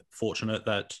very fortunate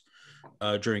that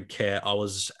during care, I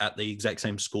was at the exact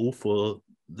same school for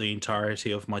the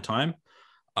entirety of my time.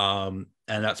 And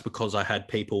that's because I had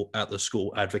people at the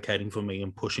school advocating for me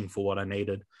and pushing for what I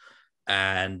needed.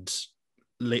 And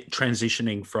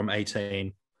transitioning from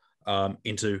 18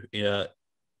 into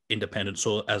independence,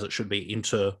 or as it should be,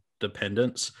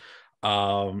 interdependence,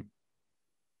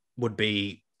 would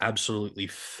be absolutely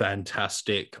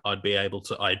fantastic. I'd be able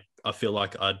to, I feel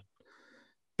like I'd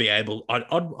be able,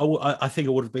 I think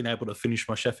I would have been able to finish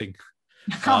my chefing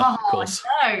course.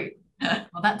 No.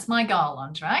 Well, that's my goal,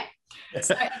 Andre.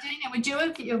 So, Adina, would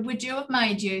you have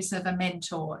made use of a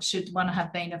mentor should one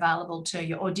have been available to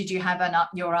you, or did you have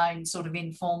your own sort of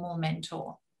informal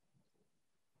mentor?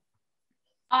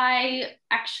 I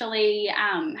actually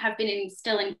have been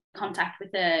still in contact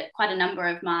with quite a number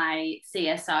of my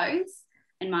CSOs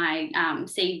and my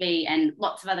CV and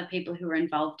lots of other people who were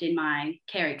involved in my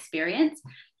care experience.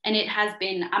 And it has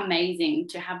been amazing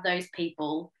to have those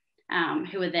people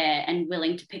who are there and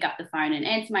willing to pick up the phone and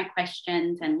answer my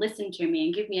questions and listen to me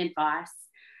and give me advice.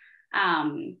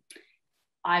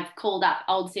 I've called up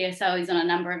old CSOs on a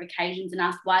number of occasions and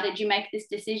asked, why did you make this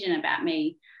decision about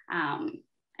me?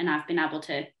 And I've been able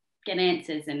to get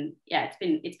answers, and yeah,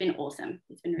 it's been awesome.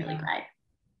 It's been really great.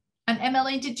 And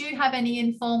Emily, did you have any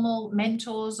informal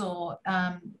mentors or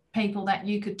people that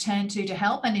you could turn to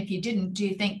help? And if you didn't, do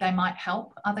you think they might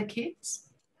help other kids?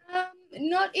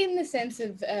 Not in the sense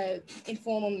of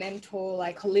informal mentor,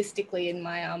 like holistically in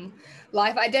my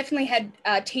life. I definitely had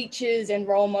teachers and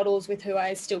role models with who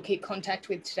I still keep contact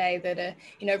with today that are,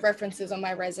 you know, references on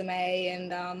my resume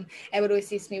and able to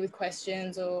assist me with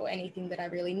questions or anything that I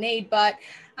really need. But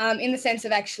in the sense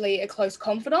of actually a close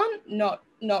confidant,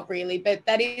 not really, but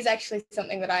that is actually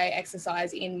something that I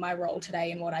exercise in my role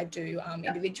today and what I do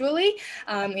individually,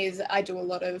 is I do a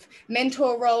lot of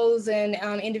mentor roles and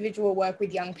individual work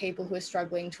with young people who are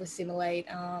struggling to assimilate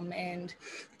and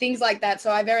things like that.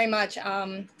 So I very much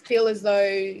feel as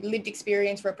though lived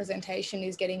experience representation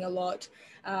is getting a lot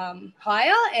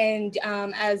higher, and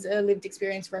as a lived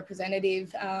experience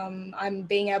representative, I'm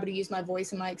being able to use my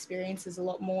voice and my experiences a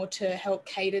lot more to help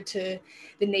cater to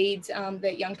the needs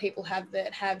that young people have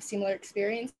that have similar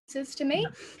experiences to me.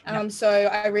 So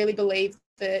I really believe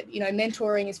that, you know,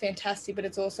 mentoring is fantastic, but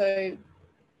it's also,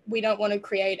 we don't want to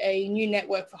create a new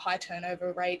network for high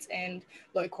turnover rates and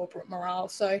low corporate morale.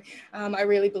 So I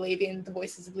really believe in the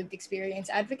voices of lived experience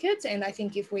advocates. And I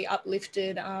think if we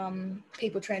uplifted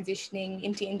people transitioning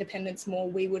into independence more,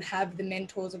 we would have the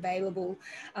mentors available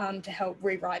to help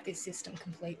rewrite this system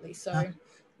completely. So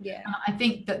yeah. I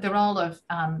think that the role of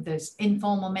there's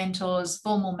informal mentors,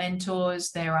 formal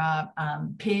mentors, there are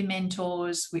peer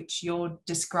mentors, which you're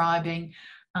describing.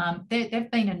 There have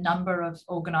been a number of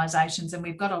organisations, and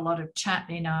we've got a lot of chat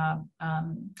in our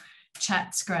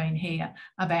chat screen here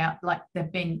about, like, there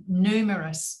have been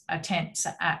numerous attempts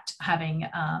at having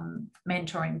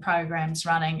mentoring programs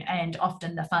running, and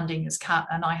often the funding is cut.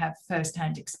 And I have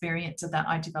first-hand experience of that.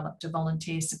 I developed a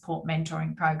volunteer support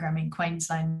mentoring program in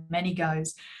Queensland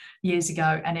years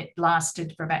ago, and it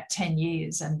lasted for about 10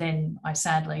 years. And then I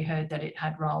sadly heard that it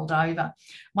had rolled over.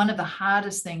 One of the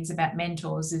hardest things about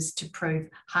mentors is to prove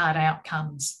hard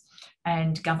outcomes.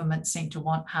 And governments seem to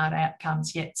want hard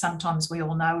outcomes, yet sometimes we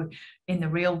all know in the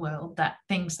real world that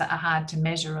things that are hard to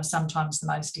measure are sometimes the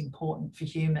most important for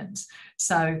humans.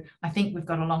 So I think we've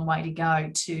got a long way to go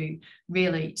to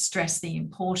really stress the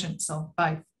importance of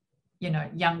both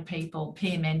young people,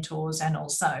 peer mentors, and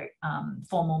also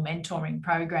formal mentoring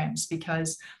programs,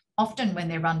 because often when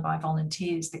they're run by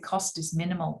volunteers, the cost is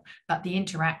minimal, but the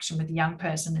interaction with the young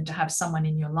person and to have someone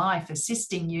in your life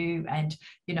assisting you and,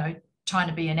 trying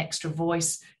to be an extra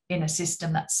voice in a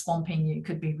system that's swamping you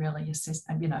could be really,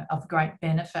 of great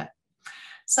benefit.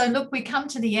 So look, we come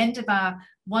to the end of our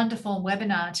wonderful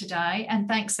webinar today, and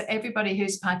thanks to everybody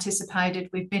who's participated.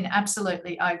 We've been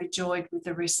absolutely overjoyed with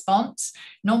the response.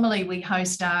 Normally we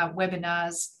host our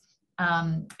webinars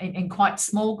in quite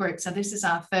small groups. So this is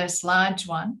our first large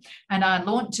one. And our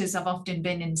launches have often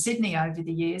been in Sydney over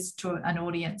the years to an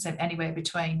audience of anywhere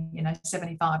between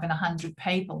 75 and 100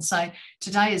 people. So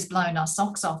today has blown our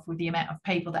socks off with the amount of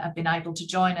people that have been able to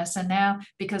join us. And now,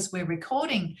 because we're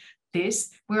recording this,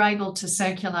 we're able to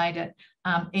circulate it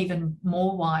even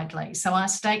more widely. So our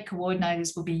state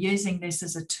coordinators will be using this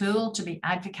as a tool to be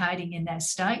advocating in their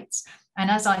states.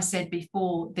 And as I said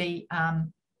before,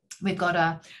 we've got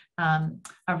a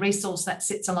resource that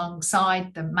sits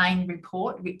alongside the main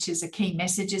report, which is a key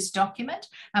messages document.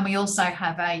 And we also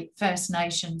have a First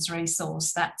Nations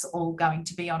resource that's all going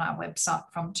to be on our website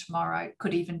from tomorrow,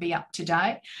 could even be up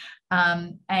today.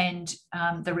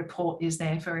 The report is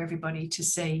there for everybody to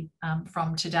see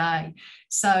from today.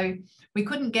 So we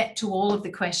couldn't get to all of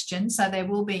the questions, so there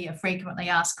will be a frequently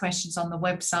asked questions on the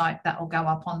website that will go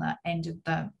up on the end of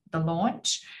the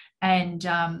launch. And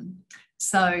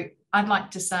so I'd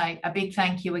like to say a big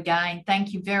thank you again.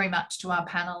 Thank you very much to our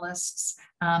panelists,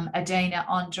 Adina,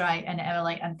 Andre and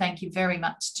Emily, and thank you very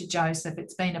much to Joseph.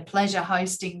 It's been a pleasure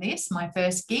hosting this, my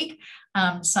first gig.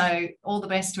 So all the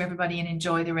best to everybody and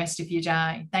enjoy the rest of your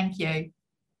day. Thank you.